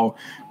allow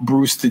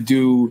Bruce to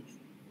do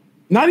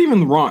not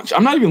even raunch.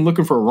 I'm not even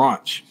looking for a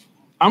raunch.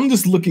 I'm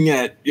just looking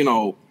at,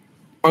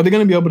 are they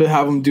going to be able to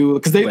have them do,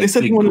 because they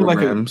said they wanted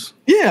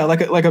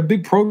like a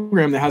big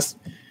program that has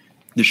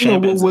the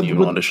champ isn't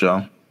even on the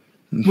show.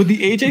 Would the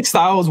AJ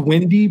Styles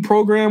Wendy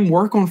program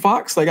work on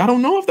Fox? Like, I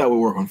don't know if that would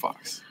work on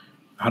Fox.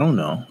 I don't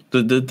know.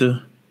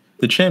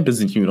 The champ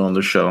isn't even on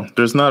the show.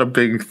 There's not a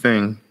big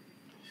thing.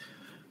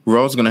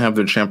 Raw's going to have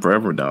their champ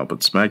forever now, but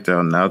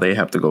SmackDown, now they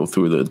have to go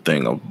through the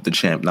thing of the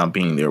champ not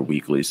being there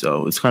weekly.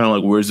 So it's kind of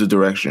like, where's the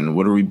direction?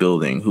 What are we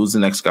building? Who's the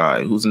next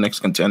guy? Who's the next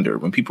contender?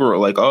 When people are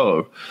like,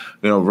 oh,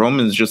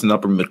 Roman's just an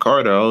upper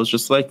mid-card, I was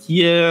just like,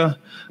 yeah.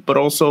 But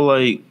also,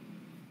 like,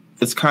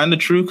 it's kind of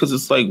true because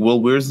it's like, well,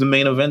 where's the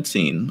main event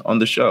scene on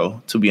the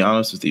show, to be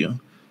honest with you?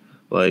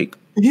 Like,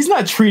 he's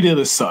not treated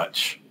as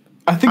such.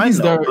 I think he's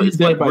there. He's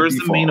there by where's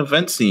default. The main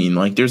event scene?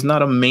 Like, there's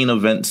not a main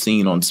event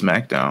scene on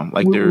SmackDown.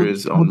 Like, there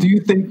is. Do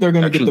you think they're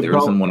going to get the belt? There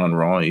isn't one on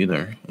Raw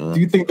either. Do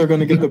you think they're going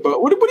to get the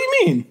belt? What do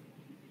you mean?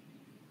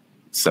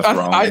 Seth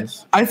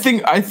Rollins. I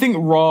think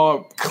Raw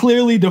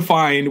clearly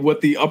defined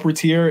what the upper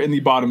tier and the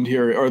bottom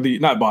tier, or the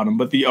not bottom,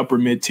 but the upper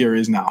mid tier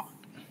is now.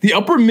 The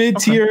upper mid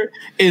tier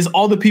is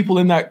all the people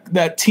in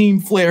that Team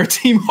Flair,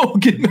 Team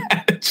Hogan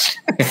match.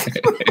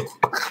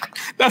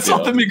 That's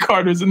all the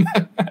mid-carders in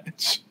that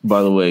match.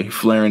 By the way,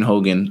 Flair and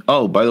Hogan.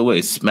 Oh, by the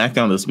way,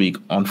 SmackDown this week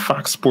on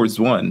Fox Sports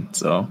 1.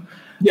 So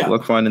good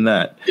luck finding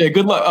that. Yeah,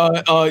 good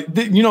luck.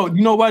 You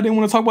know why I didn't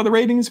want to talk about the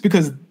ratings?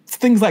 Because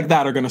things like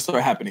that are going to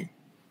start happening.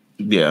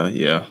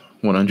 Yeah,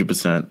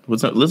 100%.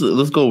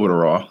 Let's go over to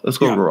Raw. Let's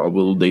go over to Raw.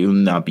 Will they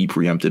not be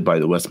preempted by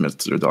the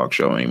Westminster Dog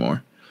Show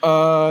anymore?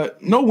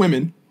 No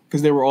women,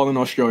 because they were all in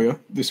Australia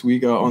this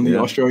week on the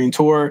Australian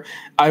tour.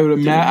 I would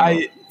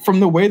imagine. From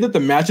the way that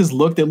the matches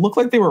looked, it looked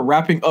like they were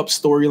wrapping up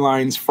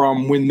storylines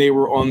from when they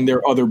were on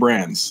their other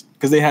brands,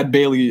 because they had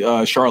Bayley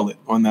Charlotte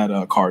on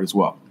that card as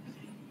well.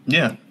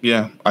 Yeah.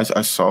 I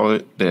saw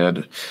it. They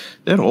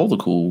had all the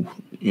cool,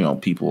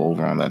 people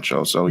over on that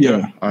show. So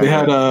they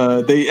had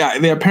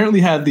they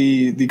apparently had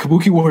the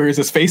Kabuki Warriors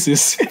as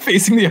faces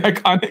facing the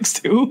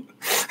Iconics too.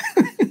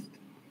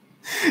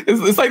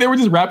 It's like they were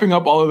just wrapping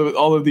up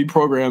all of the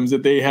programs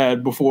that they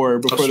had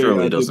before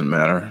Australia doesn't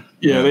matter.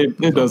 Yeah,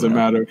 it doesn't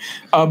matter.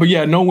 But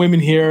yeah, no women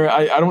here.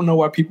 I don't know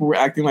why people were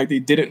acting like they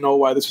didn't know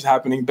why this was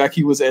happening.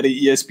 Becky was at a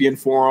ESPN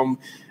forum.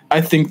 I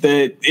think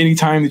that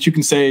anytime that you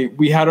can say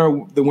we had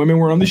the women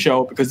were on the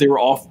show because they were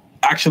all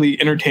actually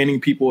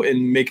entertaining people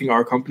and making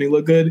our company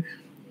look good.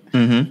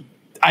 Mm-hmm.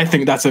 I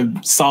think that's a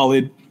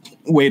solid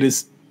way to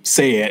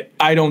say it.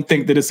 I don't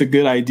think that it's a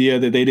good idea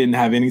that they didn't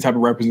have any type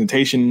of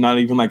representation, not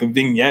even like a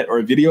vignette or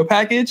a video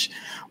package.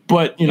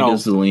 But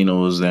because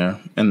Zelina was there,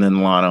 and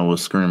then Lana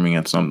was screaming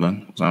at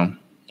something. So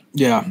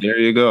yeah, there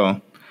you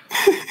go.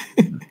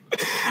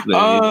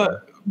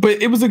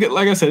 But it was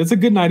like I said, it's a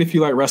good night if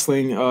you like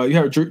wrestling. You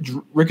have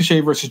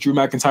Ricochet versus Drew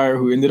McIntyre,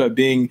 who ended up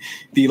being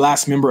the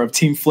last member of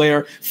Team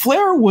Flair.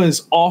 Flair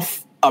was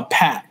off a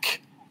pack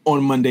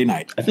on Monday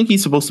night. I think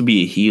he's supposed to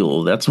be a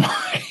heel. That's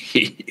why.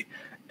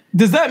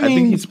 Does that mean I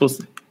think he's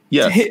supposed to?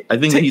 Yes, I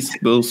think he's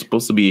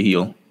supposed to be a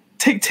heel.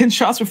 Take 10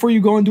 shots before you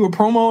go and do a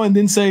promo, and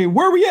then say,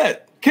 "Where are we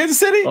at? Kansas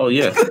City?" Oh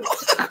yeah.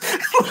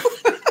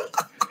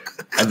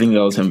 I think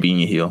that was him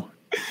being a heel.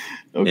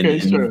 Okay,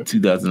 sure. In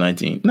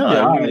 2019. No,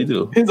 I really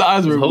do. His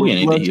eyes were Hogan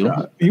ain't the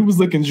heel. He was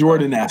looking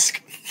Jordan-esque.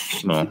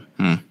 No.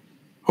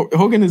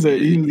 Hogan is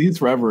he's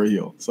forever a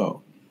heel.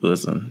 So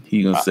listen,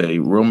 he gonna say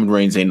Roman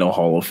Reigns ain't no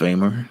Hall of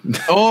Famer.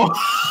 Oh.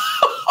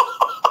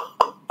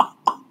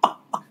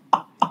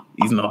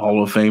 He's no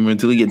Hall of Famer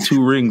until he get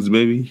 2 rings,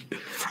 baby.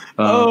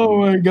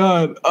 Oh my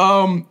God.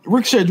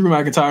 Ricochet, Drew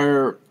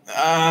McIntyre.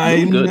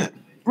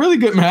 Really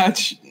good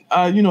match.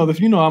 I'm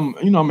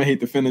gonna hate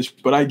the finish,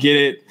 but I get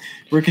it.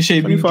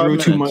 Ricochet beat Drew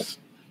 2 months.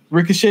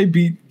 Ricochet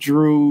beat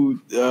Drew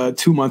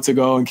 2 months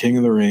ago in King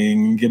of the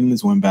Ring, getting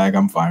his win back.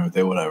 I'm fine with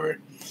it. Whatever.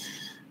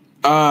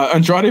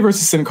 Andrade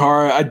versus Sin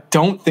Cara, I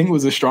don't think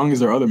was as strong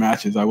as their other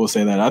matches. I will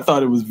say that. I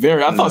thought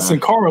Sin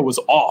Cara was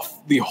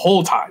off the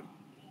whole time.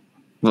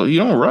 Well, you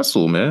don't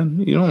wrestle,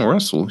 man. You don't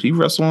wrestle. You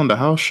wrestle on the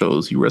house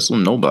shows. You wrestle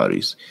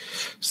nobodies.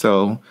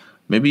 So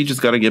maybe you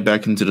just got to get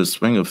back into the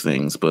swing of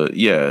things. But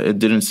yeah, it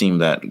didn't seem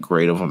that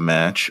great of a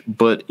match.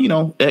 But,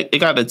 it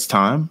got its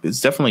time.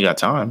 It's definitely got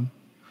time.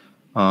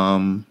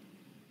 Yeah,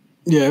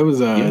 it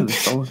was.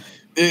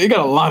 It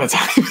got a lot of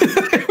time.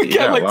 We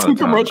got like 2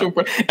 commercial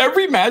breaks.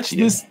 Every match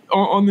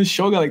on this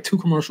show got like 2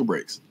 commercial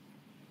breaks.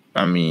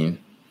 I mean,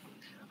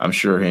 I'm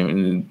sure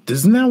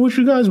isn't that what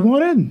you guys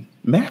wanted?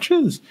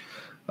 Matches.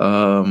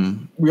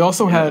 We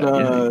also had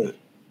a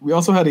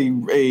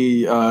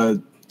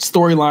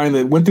storyline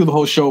that went through the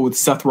whole show with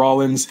Seth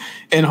Rollins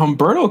and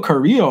Humberto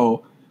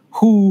Carrillo,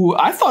 who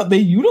I thought they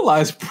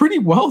utilized pretty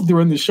well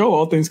during the show,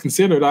 all things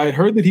considered. I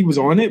heard that he was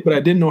on it, but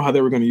I didn't know how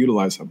they were going to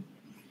utilize him.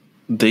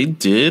 They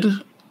did,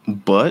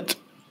 but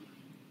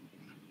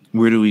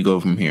where do we go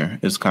from here?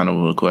 It's kind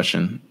of a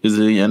question. Does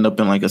he end up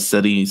in like a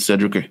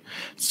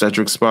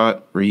Cedric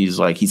spot where he's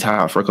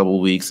hot for a couple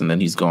of weeks and then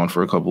he's gone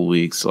for a couple of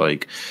weeks?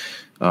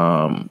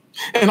 And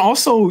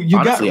also,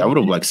 I would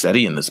have liked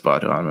Seti in this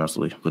spot,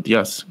 honestly. But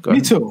yes, go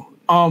ahead. Me too.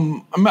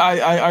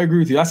 I agree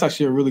with you. That's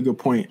actually a really good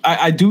point.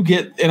 I do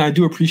get and I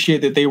do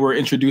appreciate that they were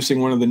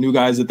introducing one of the new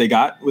guys that they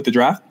got with the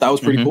draft. That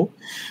was pretty cool.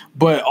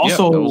 But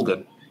also, that was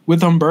good.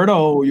 With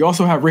Humberto, you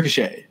also have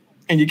Ricochet,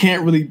 and you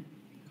can't really,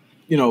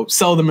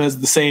 sell them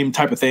as the same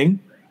type of thing.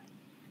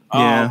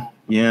 Yeah.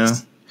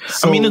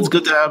 So, I mean, it's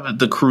good to have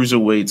the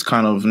cruiserweights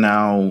kind of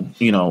now,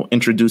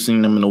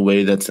 introducing them in a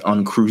way that's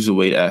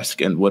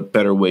un-cruiserweight-esque, and what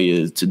better way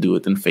is to do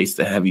it than face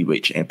the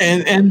heavyweight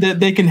champion. And that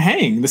they can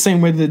hang the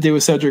same way that they did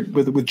with Cedric,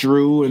 with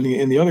Drew and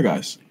the other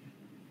guys.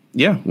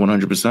 Yeah,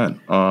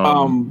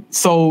 100%.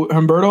 So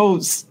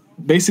Humberto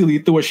basically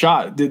threw a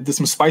shot, did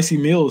some spicy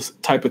meals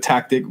type of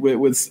tactic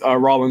with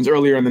Rollins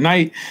earlier in the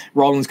night.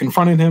 Rollins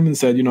confronted him and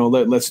said,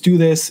 let's do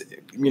this.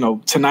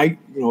 Tonight,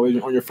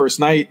 on your first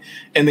night,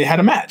 and they had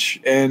a match,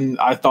 and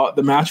I thought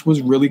the match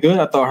was really good.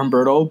 I thought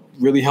Humberto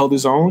really held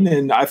his own,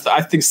 and I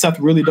think Seth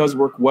really does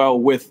work well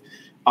with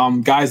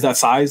guys that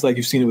size. Like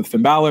you've seen it with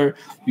Finn Balor,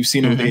 you've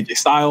seen it with AJ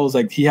Styles.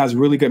 Like he has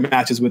really good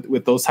matches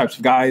with those types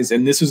of guys,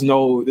 and this is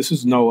no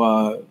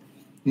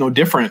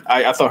different.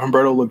 I thought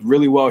Humberto looked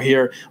really well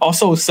here.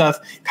 Also,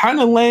 Seth kind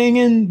of laying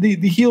in the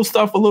heel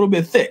stuff a little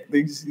bit thick.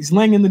 He's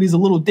laying in that he's a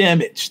little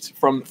damaged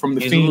from the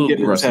Fiend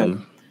getting his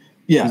head.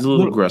 Yeah, he's a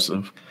little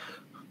aggressive.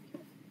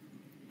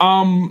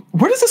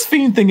 Where does this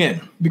Fiend thing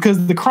end?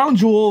 Because the Crown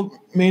Jewel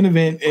main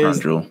event is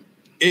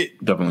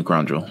definitely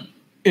Crown Jewel.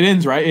 It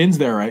ends right. It ends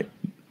there, right?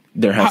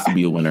 There has to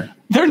be a winner.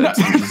 That's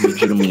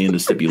legitimately in the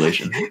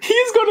stipulation.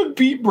 He's going to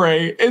beat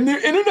Bray, and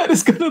their internet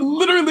is going to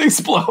literally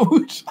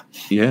explode.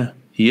 Yeah,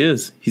 he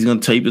is. He's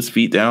going to tape his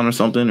feet down or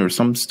something, or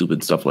some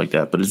stupid stuff like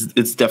that. But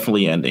it's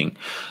definitely ending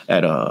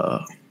at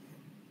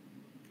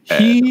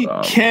He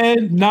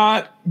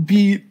cannot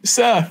beat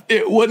Seth.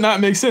 It would not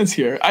make sense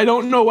here. I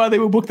don't know why they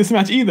would book this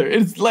match either.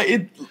 It's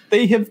like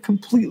they have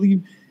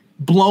completely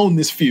blown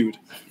this feud.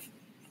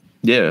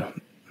 Yeah.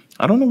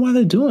 I don't know why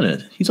they're doing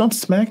it. He's on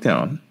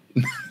SmackDown.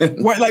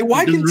 Why? Like,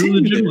 why continue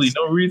legitimately this?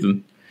 No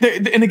reason.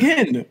 And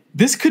again,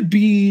 this could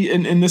be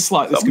in this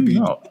slot. This could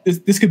be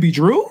this could be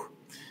Drew.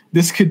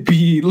 This could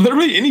be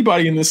literally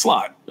anybody in this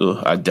slot.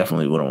 Ugh, I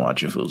definitely wouldn't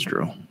watch if it was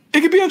Drew.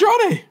 It could be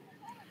Andrade.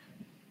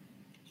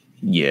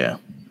 Yeah.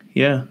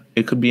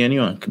 It could be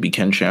anyone. It could be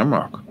Ken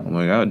Shamrock. Oh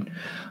my God.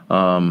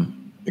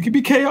 It could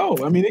be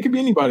KO. I mean, it could be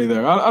anybody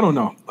there. I don't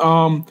know.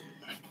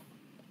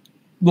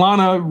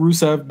 Lana,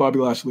 Rusev, Bobby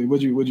Lashley.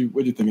 What'd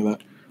you think of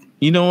that?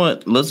 You know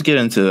what? Let's get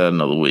into that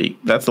another week.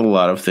 That's a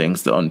lot of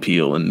things to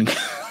unpeel. And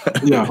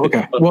yeah,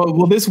 okay.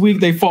 Well, this week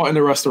they fought in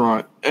a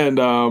restaurant,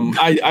 and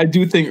I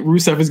do think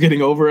Rusev is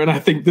getting over, and I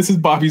think this is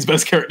Bobby's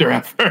best character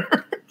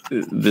ever.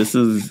 This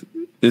is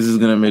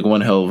gonna make one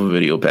hell of a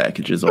video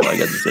package. Is all I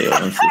got to say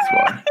on this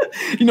far.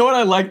 You know what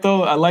I like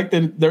though? I like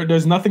that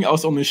there's nothing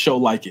else on this show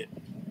like it.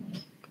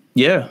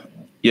 Yeah.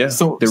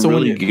 So they're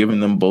really giving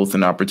them both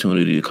an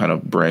opportunity to kind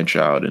of branch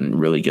out and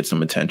really get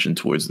some attention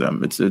towards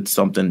them. It's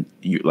something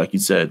like you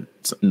said.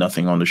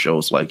 Nothing on the show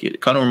is like it.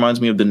 It kind of reminds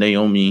me of the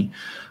Naomi,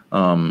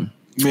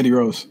 Mandy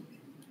Rose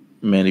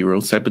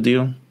type of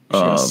deal.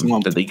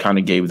 That they kind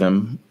of gave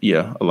them,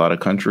 a lot of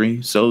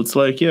country. So it's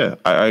like,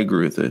 I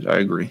agree with it. I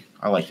agree.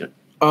 I like it.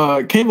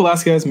 Cain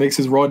Velasquez makes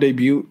his Raw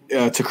debut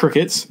to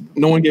crickets.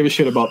 No one gave a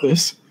shit about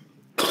this.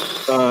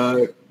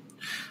 Bruh.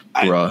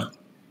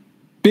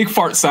 Big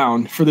fart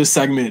sound for this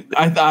segment.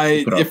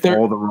 If they're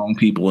all the wrong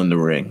people in the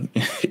ring,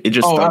 it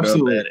just started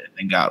out bad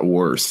and got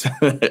worse.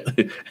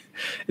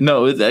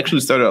 No, it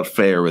actually started out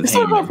fair with Heyman. It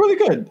started out really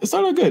good.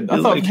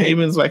 I thought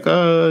Heyman's like,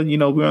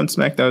 we're on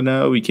SmackDown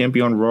now. We can't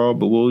be on Raw,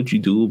 but what would you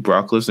do?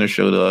 Brock Lesnar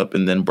showed up,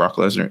 and then Brock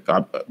Lesnar.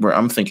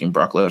 I'm thinking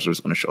Brock Lesnar is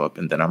going to show up,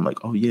 and then I'm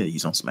like, oh yeah,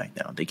 he's on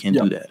SmackDown. They can't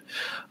do that.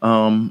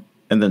 And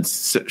then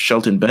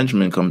Shelton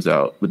Benjamin comes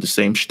out with the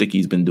same shtick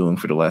he's been doing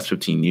for the last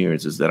 15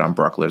 years, is that I'm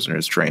Brock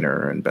Lesnar's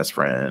trainer and best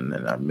friend,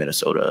 and I'm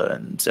Minnesota,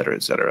 and et cetera,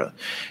 et cetera.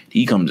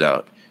 He comes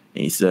out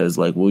and he says,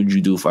 like, what would you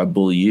do if I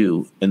bully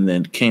you? And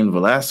then Cain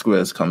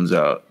Velasquez comes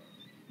out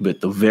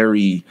with the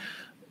very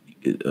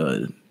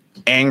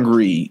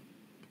angry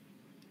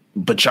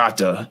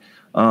bachata.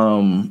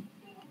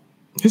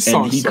 His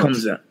song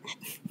comes out.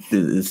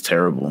 It's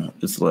terrible.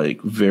 It's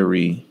like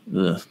very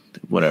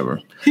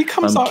whatever. He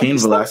comes out. Cain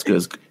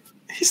Velasquez.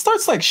 He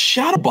starts like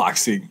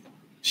shadowboxing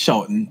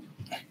Shelton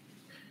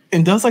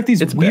and does like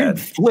these weird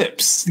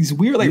flips. These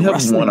weird like you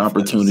have one flips.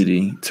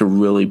 Opportunity to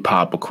really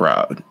pop a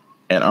crowd,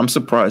 and I'm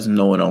surprised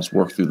no one else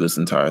worked through this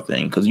entire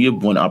thing, because you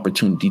have one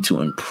opportunity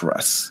to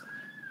impress.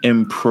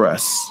 Hit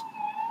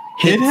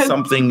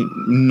something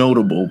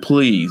notable,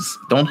 please.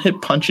 Don't hit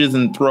punches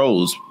and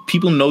throws.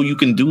 People know you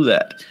can do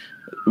that.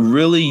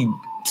 Really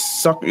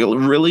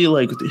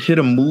like hit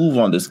a move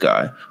on this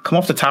guy. Come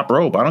off the top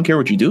rope. I don't care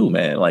what you do,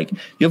 man. Like,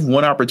 you have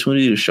one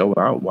opportunity to show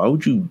out. Why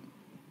would you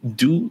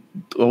do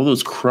all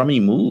those crummy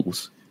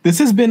moves? This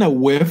has been a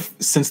whiff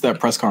since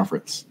that press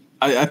conference.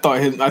 I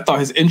thought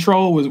his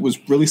intro was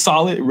really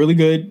solid, really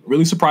good,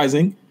 really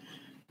surprising.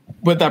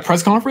 But that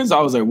press conference, I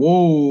was like,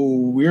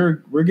 whoa,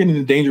 we're getting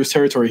into dangerous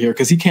territory here,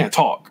 because he can't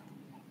talk.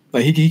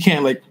 Like he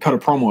can't like cut a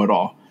promo at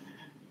all.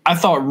 I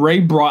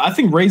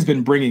think Ray's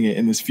been bringing it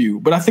in this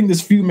feud, but I think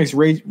this feud makes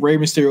Rey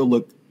Mysterio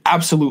look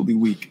absolutely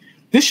weak.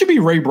 This should be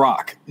Ray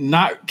Brock,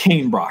 not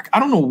Kane Brock.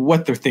 I don't know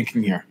what they're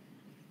thinking here.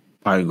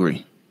 I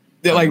agree.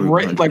 Like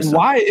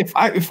why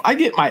if I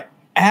get my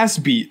ass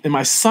beat and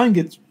my son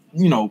gets,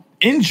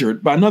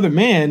 injured by another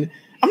man,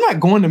 I'm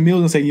not going to Meelz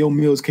and saying, yo,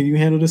 Meelz, can you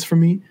handle this for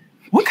me?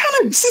 What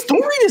kind of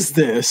story is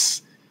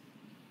this?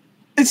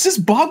 It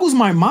just boggles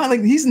my mind.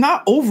 Like, he's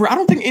not over. I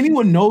don't think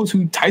anyone knows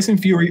who Tyson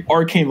Fury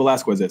or Cain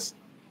Velasquez is.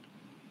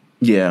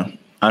 Yeah,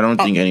 I don't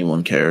think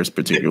anyone cares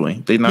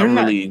particularly. They're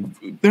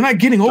not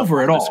getting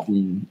over at all.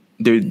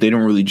 They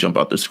don't really jump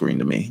out the screen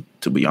to me,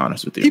 to be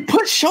honest with you. He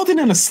put Shelton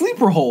in a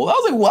sleeper hold. I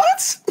was like,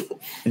 what?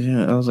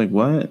 Yeah, I was like,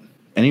 what?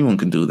 Anyone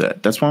can do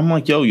that. That's why I'm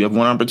like, yo, you have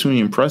one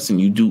opportunity to impress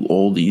and you do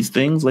all these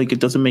things. Like, it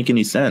doesn't make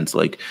any sense.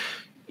 Like,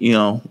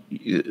 I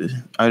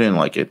didn't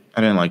like it.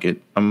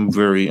 I'm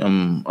very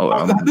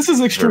this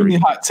is extremely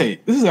hot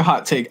take. This is a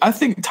hot take. I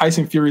think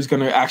Tyson Fury is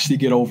going to actually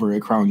get over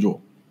at Crown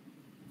Jewel.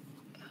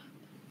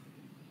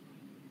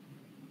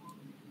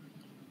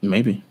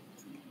 Maybe.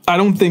 I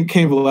don't think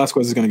Cain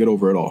Velasquez is going to get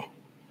over at all.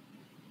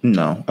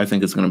 No, I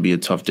think it's going to be a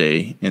tough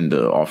day in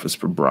the office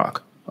for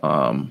Brock.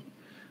 And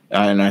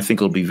I think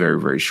it'll be very,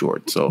 very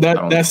short. So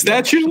that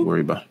statue, to worry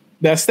about.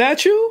 That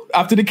statue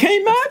after the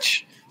Kane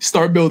match,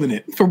 start building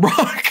it for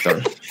Brock.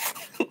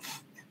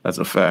 That's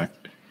a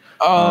fact.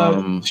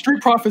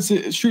 Street Profits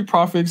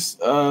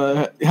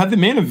had the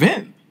main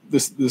event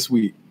this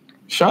week.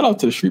 Shout out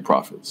to the Street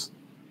Profits.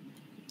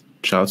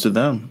 Shout out to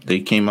them. They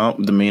came out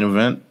with the main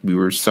event. We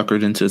were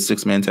suckered into a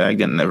 6-man tag.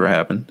 That never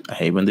happened. I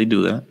hate when they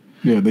do that.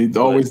 Yeah, they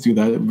always do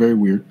that. Very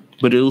weird.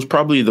 But it was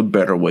probably the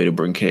better way to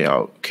bring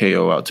KO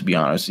out, to be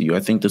honest with you.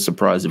 I think the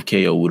surprise of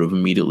KO would have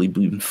immediately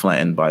been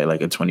flattened by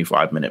like a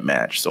 25-minute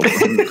match. So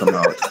for him to come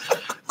out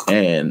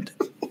and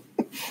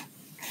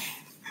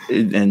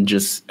and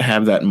just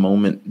have that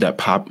moment, that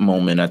pop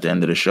moment at the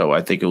end of the show.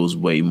 I think it was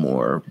way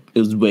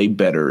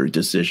better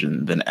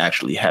decision than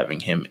actually having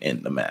him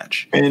in the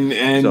match.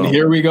 And so,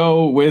 here we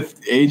go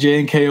with AJ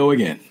and KO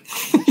again.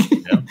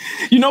 Yeah.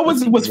 You know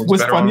what's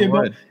funny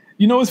about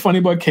what's funny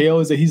about KO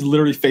is that he's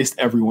literally faced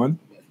everyone.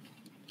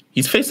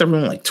 He's faced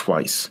everyone like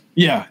twice.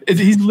 Yeah,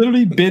 he's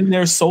literally been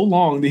there so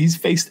long that he's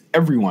faced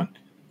everyone.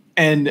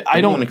 And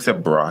everyone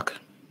except Brock.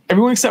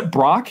 Everyone except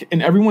Brock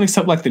and everyone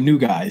except like the new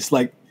guys.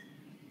 Like,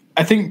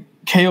 I think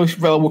KO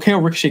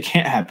Ricochet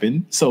can't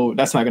happen, so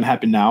that's not going to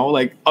happen now.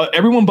 Like,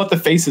 everyone but the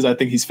faces, I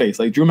think he's faced.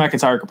 Like, Drew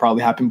McIntyre could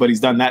probably happen, but he's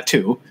done that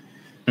too.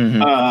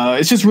 Mm-hmm.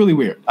 It's just really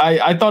weird.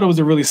 I thought it was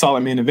a really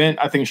solid main event.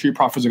 I think Street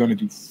Profits are going to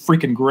do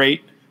freaking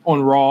great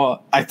on Raw.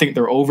 I think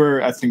they're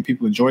over. I think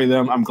people enjoy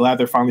them. I'm glad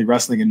they're finally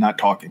wrestling and not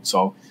talking.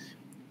 So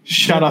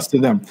shout outs to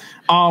them.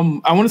 I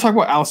want to talk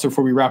about Aleister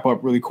before we wrap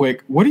up really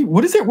quick. What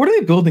are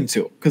they building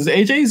to? Because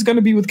AJ is going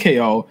to be with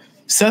KO.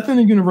 Seth in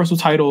the Universal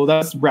title,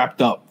 that's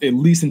wrapped up at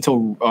least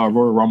until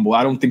Royal Rumble.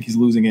 I don't think he's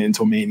losing it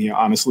until Mania,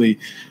 honestly.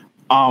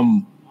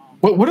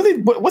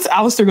 What's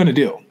Aleister going to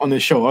do on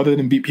this show other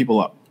than beat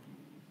people up?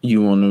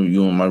 You want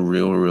my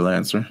real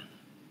answer?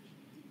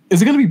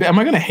 Is it going to be? Am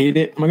I going to hate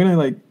it? Am I going to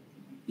like?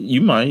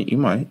 You might.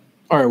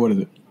 All right, what is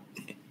it?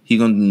 He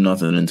gonna do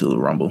nothing until the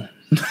Rumble.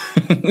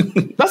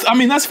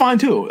 That's fine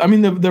too. I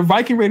mean, the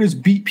Viking Raiders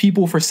beat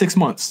people for 6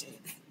 months.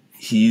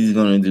 He's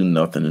gonna do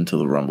nothing until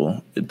the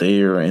Rumble.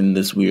 They are in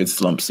this weird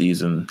slump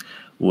season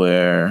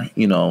where,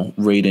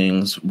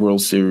 ratings,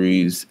 World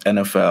Series,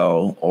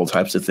 NFL, all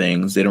types of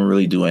things. They don't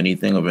really do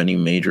anything of any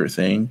major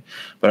thing.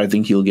 But I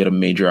think he'll get a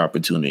major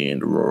opportunity in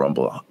the Royal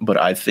Rumble. But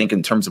I think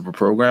in terms of a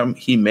program,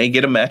 he may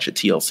get a match at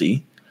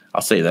TLC.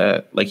 I'll say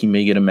that. Like, he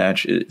may get a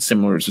match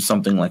similar to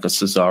something like a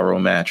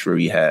Cesaro match where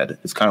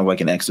it's kind of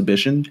like an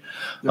exhibition.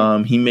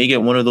 Yeah. He may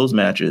get one of those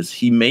matches.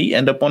 He may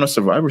end up on a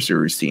Survivor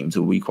Series team,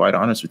 to be quite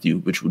honest with you,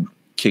 which would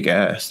kick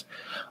ass.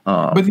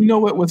 But you know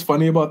what's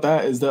funny about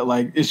that is that,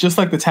 like, it's just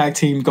like the tag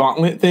team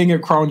gauntlet thing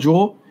at Crown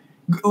Jewel.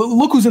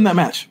 Look who's in that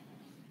match.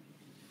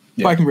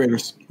 Yeah. Viking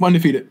Raiders,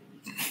 undefeated.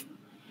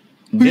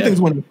 Who do you think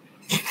is winning?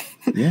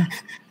 Yeah.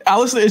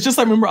 Aleister, it's just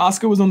like, remember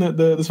Asuka was on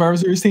the Survivor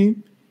Series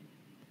team?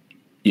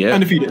 Yeah,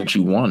 undefeated. And she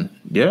won.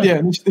 Yeah,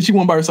 and she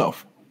won by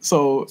herself.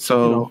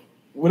 So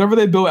whatever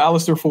they build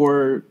Aleister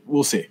for,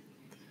 we'll see.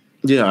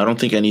 Yeah, I don't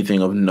think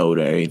anything of note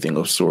or anything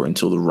of sort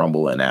until the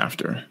Rumble and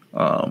after.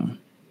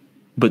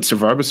 But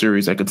Survivor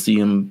Series, I could see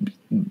him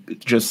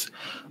just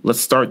let's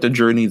start the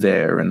journey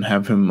there and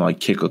have him like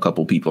kick a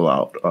couple people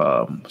out,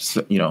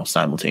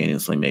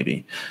 simultaneously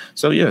maybe.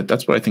 So yeah,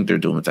 that's what I think they're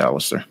doing with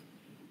Aleister.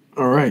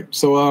 All right.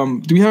 So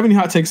do we have any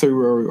hot takes?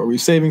 Are we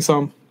saving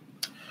some?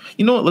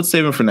 You know what? Let's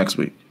save them for next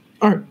week.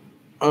 All right.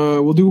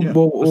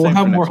 We'll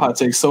have more hot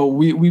takes. So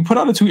we put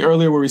out a tweet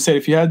earlier where we said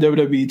if you had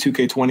WWE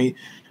 2K20,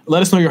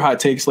 let us know your hot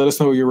takes. Let us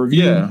know your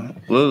review. Yeah.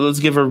 Let's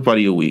give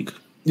everybody a week.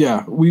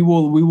 Yeah, we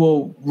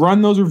will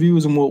run those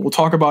reviews and we'll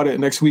talk about it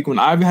next week when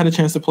I've had a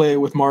chance to play it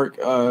with Mark.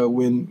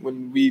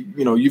 When we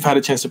you've had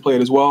a chance to play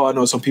it as well. I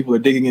know some people are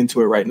digging into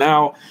it right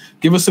now.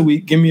 Give us a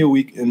week. Give me a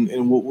week, and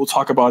we'll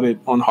talk about it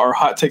on our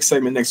hot take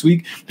segment next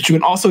week. But you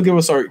can also give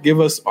us your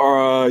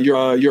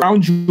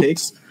round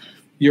takes,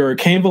 your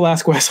Cain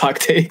Velasquez hot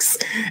takes,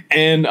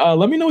 and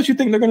let me know what you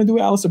think they're going to do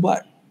with Aleister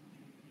Black.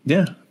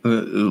 Yeah,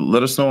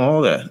 let us know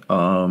all that.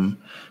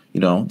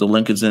 The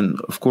link is in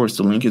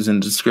the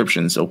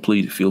description, so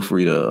please feel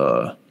free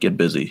to get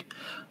busy.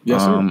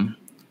 Yes, sir.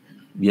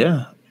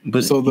 Yeah.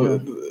 But so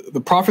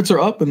the profits are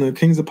up and the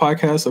Kings of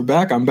Podcasts are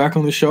back. I'm back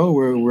on the show.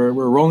 We're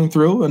rolling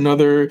through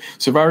another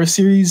Survivor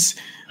Series,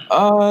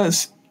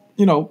 build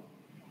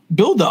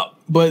up.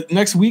 But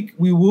next week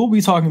we will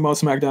be talking about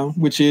Smackdown,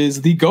 which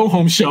is the go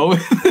home show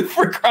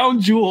for Crown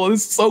Jewel.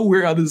 It's so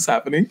weird how this is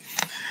happening.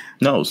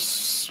 No,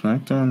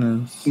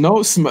 Smackdown is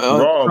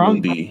Raw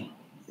will be.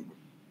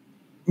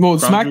 Well,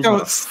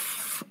 SmackDown.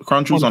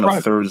 Crown Jewel's on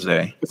a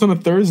Thursday. It's on a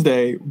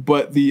Thursday,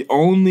 but the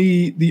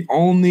only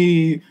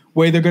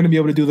way they're going to be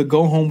able to do the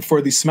go home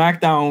for the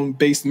SmackDown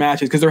based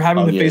matches because they're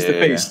having the face to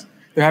face.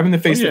 They're having the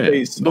face to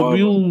face. But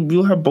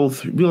we'll have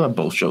both. We'll have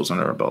both shows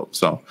under our belt.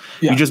 So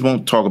you just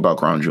won't talk about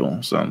Crown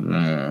Jewel.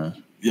 So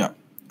yeah,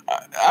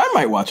 I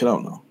might watch it. I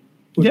don't know.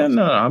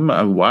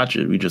 I watch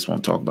it. We just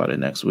won't talk about it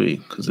next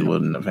week because it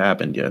wouldn't have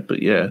happened yet.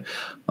 But yeah,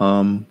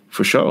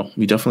 for sure,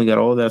 we definitely got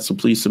all of that. So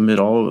please submit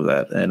all of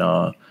that. And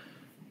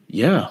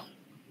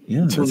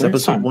that's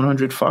episode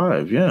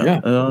 105. Yeah.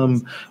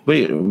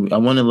 Wait, I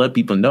want to let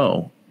people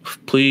know.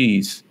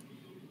 Please,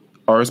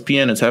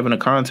 RSPN is having a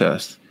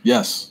contest.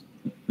 Yes.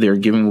 They're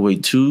giving away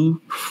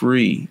 2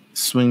 free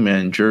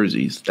Swingman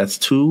jerseys. That's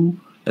 2.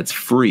 That's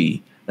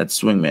free. That's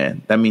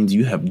Swingman. That means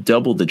you have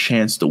double the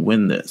chance to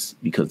win this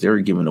because they're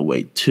giving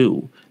away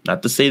 2.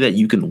 Not to say that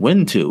you can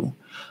win 2,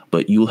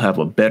 but you'll have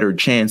a better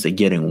chance at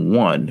getting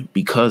 1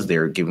 because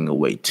they're giving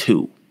away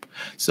 2.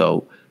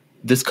 So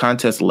this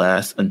contest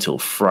lasts until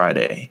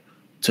Friday.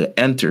 To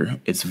enter,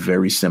 it's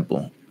very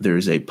simple.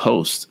 There's a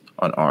post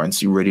on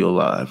RNC Radio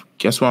Live,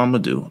 guess what I'm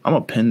going to do? I'm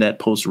going to pin that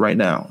post right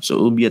now. So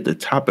it will be at the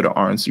top of the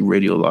RNC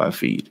Radio Live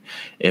feed.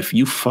 If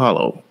you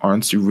follow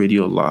RNC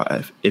Radio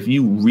Live, if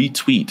you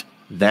retweet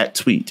that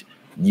tweet,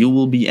 you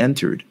will be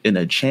entered in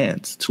a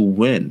chance to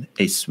win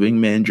a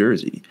Swingman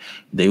jersey.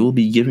 They will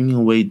be giving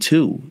away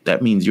 2.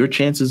 That means your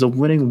chances of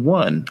winning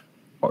 1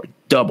 are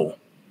double.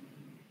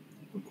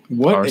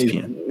 What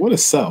a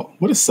sell.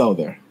 What a sell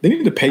there. They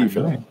need to pay you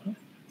for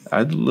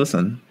that.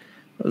 Listen,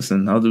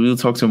 we'll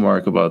talk to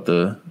Mark about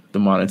the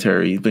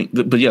monetary thing.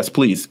 But yes,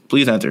 please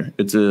enter.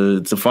 It's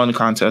a fun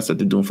contest that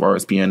they're doing for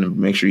RSPN. And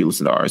make sure you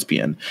listen to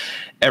RSPN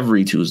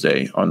every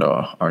Tuesday on the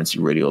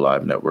RNC Radio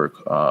Live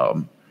Network.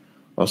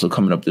 Also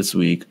coming up this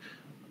week,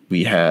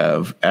 we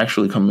have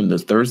actually coming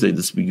this Thursday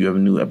this week, you have a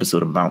new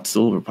episode of Mount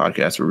Silver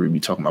podcast where we'll be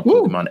talking about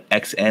Pokemon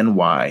X and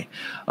Y.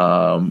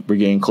 We're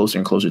getting closer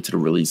and closer to the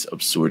release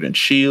of Sword and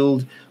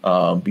Shield.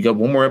 We got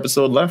one more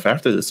episode left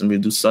after this, and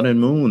we'll do Sun and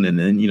Moon. And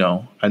then,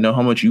 I know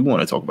how much you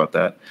want to talk about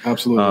that.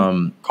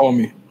 Absolutely. Call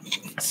me.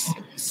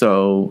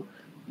 So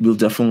we'll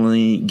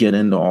definitely get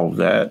into all of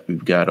that. We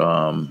got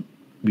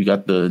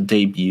the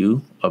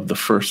debut of the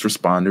First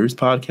Responders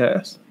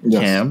podcast.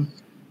 Yes. Cam.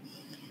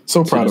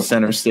 So proud of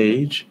center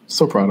stage.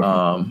 So proud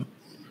of him.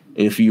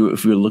 If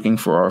you're looking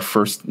for our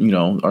first,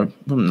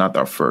 not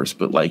our first,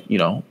 but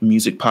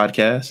music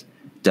podcast,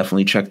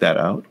 definitely check that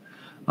out.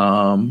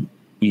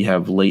 We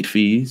have Late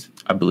Fees.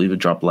 I believe it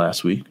dropped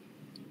last week.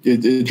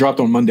 It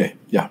dropped on Monday.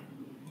 Yeah.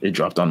 It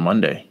dropped on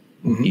Monday.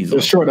 Mm-hmm. It's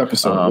a short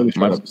episode. Really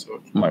short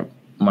episode.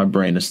 My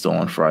brain is still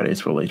on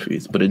Fridays for Late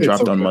Fees, but it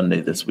dropped on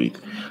Monday this week.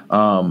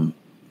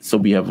 So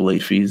we have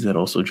Late Fees that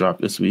also dropped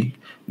this week.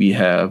 We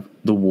have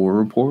the War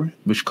Report,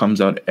 which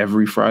comes out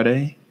every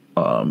Friday.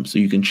 So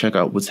you can check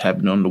out what's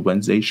happening on the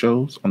Wednesday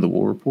shows on the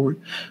War Report.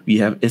 We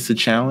have It's a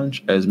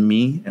Challenge, as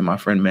me and my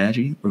friend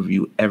Maggie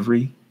review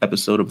every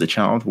episode of The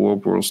Challenge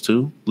World Worlds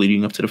 2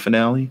 leading up to the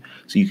finale.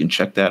 So you can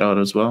check that out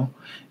as well.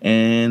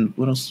 And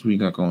what else we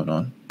got going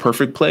on?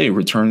 Perfect Play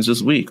returns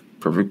this week.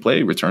 Perfect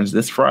Play returns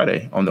this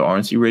Friday on the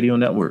RNC Radio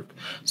Network.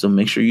 So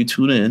make sure you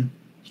tune in.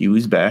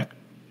 Huey's back.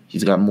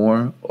 He's got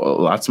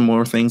lots of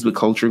more things with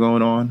culture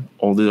going on,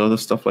 all the other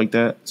stuff like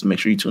that. So make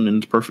sure you tune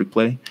in to Perfect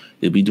Play.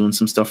 They'll be doing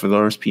some stuff with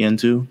RSPN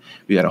too.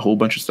 We got a whole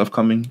bunch of stuff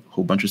coming, a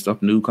whole bunch of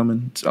stuff new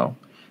coming. So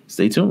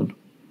stay tuned.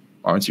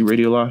 RNC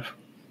Radio Live.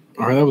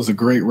 All right, that was a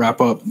great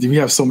wrap up. We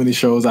have so many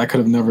shows. I could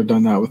have never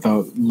done that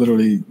without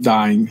literally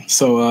dying.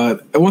 So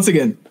once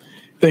again,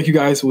 thank you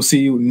guys. We'll see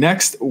you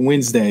next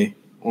Wednesday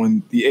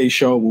on the A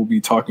Show. We'll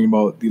be talking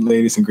about the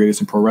latest and greatest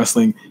in pro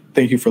wrestling.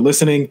 Thank you for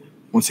listening.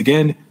 Once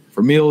again,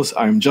 for Meelz,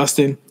 I'm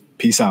Justin.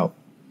 Peace out.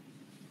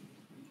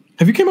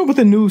 Have you came up with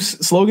a new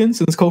slogan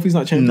since Kofi's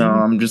not champion? No,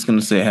 I'm just going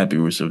to say Happy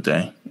Rusev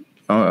Day.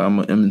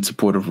 I'm in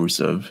support of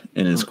Rusev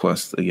in his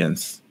quest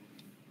against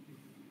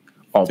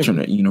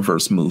alternate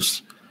universe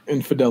Moose.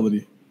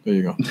 Infidelity. There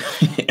you go.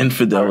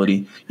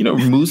 Infidelity. Right.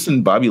 Moose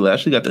and Bobby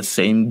Lashley got the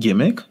same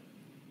gimmick.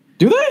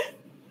 Do they?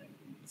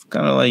 It's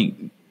kind of like,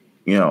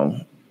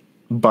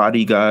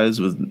 body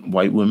guys with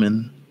white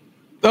women.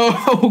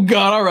 Oh,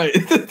 God. All right.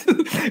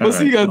 We'll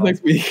see you guys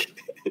next week.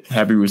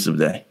 Happy Rusev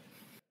Day.